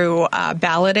through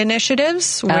ballot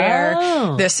initiatives where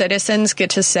the citizens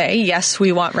get to say, yes,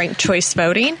 we want ranked choice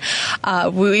voting.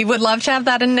 We would love to have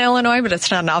that in Illinois, but it's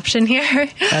not an option here.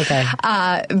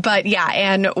 But yeah,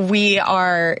 and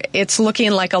it's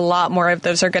looking like a lot more of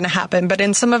those are going to happen. But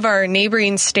in some of our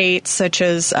neighboring states, such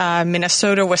as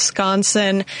Minnesota,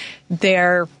 Wisconsin,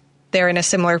 they're in a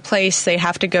similar place. They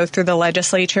have to go through the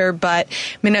legislature, but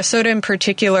Minnesota in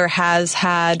particular has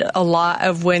had a lot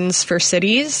of wins for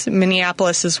cities.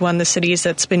 Minneapolis is one of the cities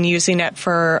that's been using it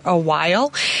for a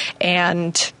while,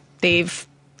 and they've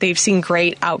seen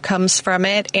great outcomes from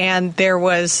it. And there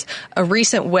was a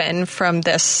recent win from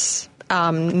this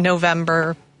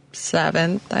November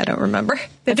 7th. I don't remember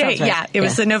the date. Right. Yeah, it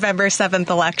was the November 7th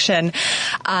election.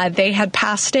 They had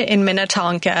passed it in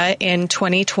Minnetonka in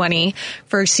 2020.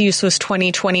 First use was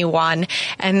 2021.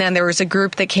 And then there was a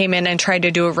group that came in and tried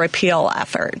to do a repeal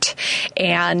effort.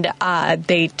 And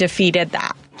they defeated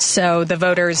that. So the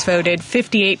voters voted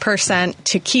 58%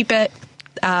 to keep it.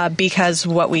 Because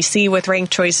what we see with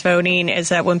ranked choice voting is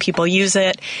that when people use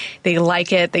it, they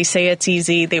like it, they say it's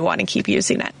easy, they want to keep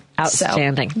using it.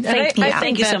 Outstanding.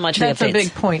 Thank you so much for the updates. That's a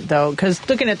big point, though, because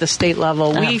looking at the state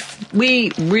level,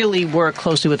 we really work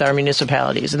closely with our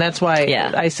municipalities, and that's why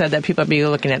I said that people be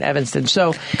looking at Evanston.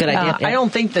 So good idea. I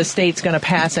don't think the state's going to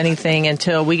pass anything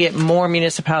until we get more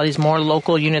municipalities, more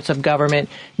local units of government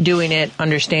doing it,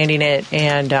 understanding it,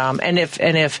 and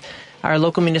if our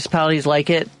local municipalities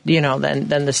like it, then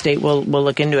the state will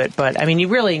look into it. But I mean, you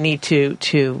really need to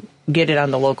get it on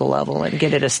the local level and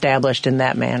get it established in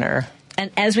that manner. And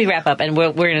as we wrap up, and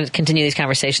we're going to continue these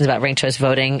conversations about ranked choice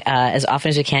voting as often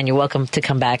as you can, you're welcome to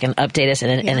come back and update us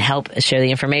and help share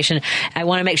the information. I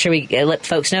want to make sure we let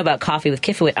folks know about Coffee with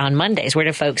Kifowit on Mondays. Where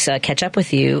do folks catch up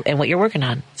with you and what you're working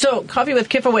on? So Coffee with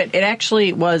Kifowit, it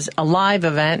actually was a live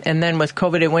event, and then with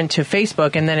COVID, it went to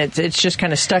Facebook, and then it's just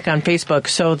kind of stuck on Facebook.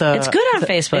 So it's good on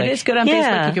Facebook. It is good on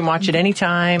Facebook. You can watch it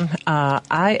anytime.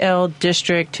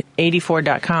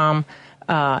 ildistrict84.com.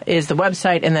 Is the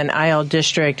website, and then IL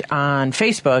District on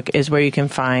Facebook is where you can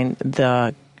find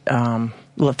the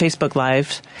Facebook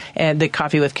Lives and the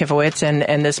Coffee with Kifowitz.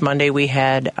 And this Monday we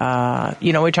had,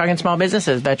 we're talking small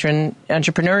businesses, veteran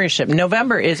entrepreneurship.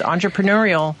 November is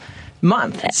entrepreneurial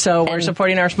month. So we're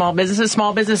supporting our small businesses.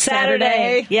 Small Business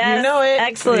Saturday. Yes. You know it.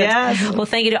 Excellent. Yes. Well,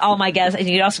 thank you to all my guests. And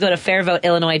you can also go to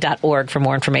fairvoteillinois.org for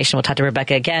more information. We'll talk to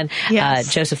Rebecca again.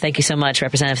 Yes. Joseph, thank you so much.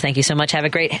 Representative, thank you so much. Have a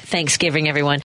great Thanksgiving, everyone.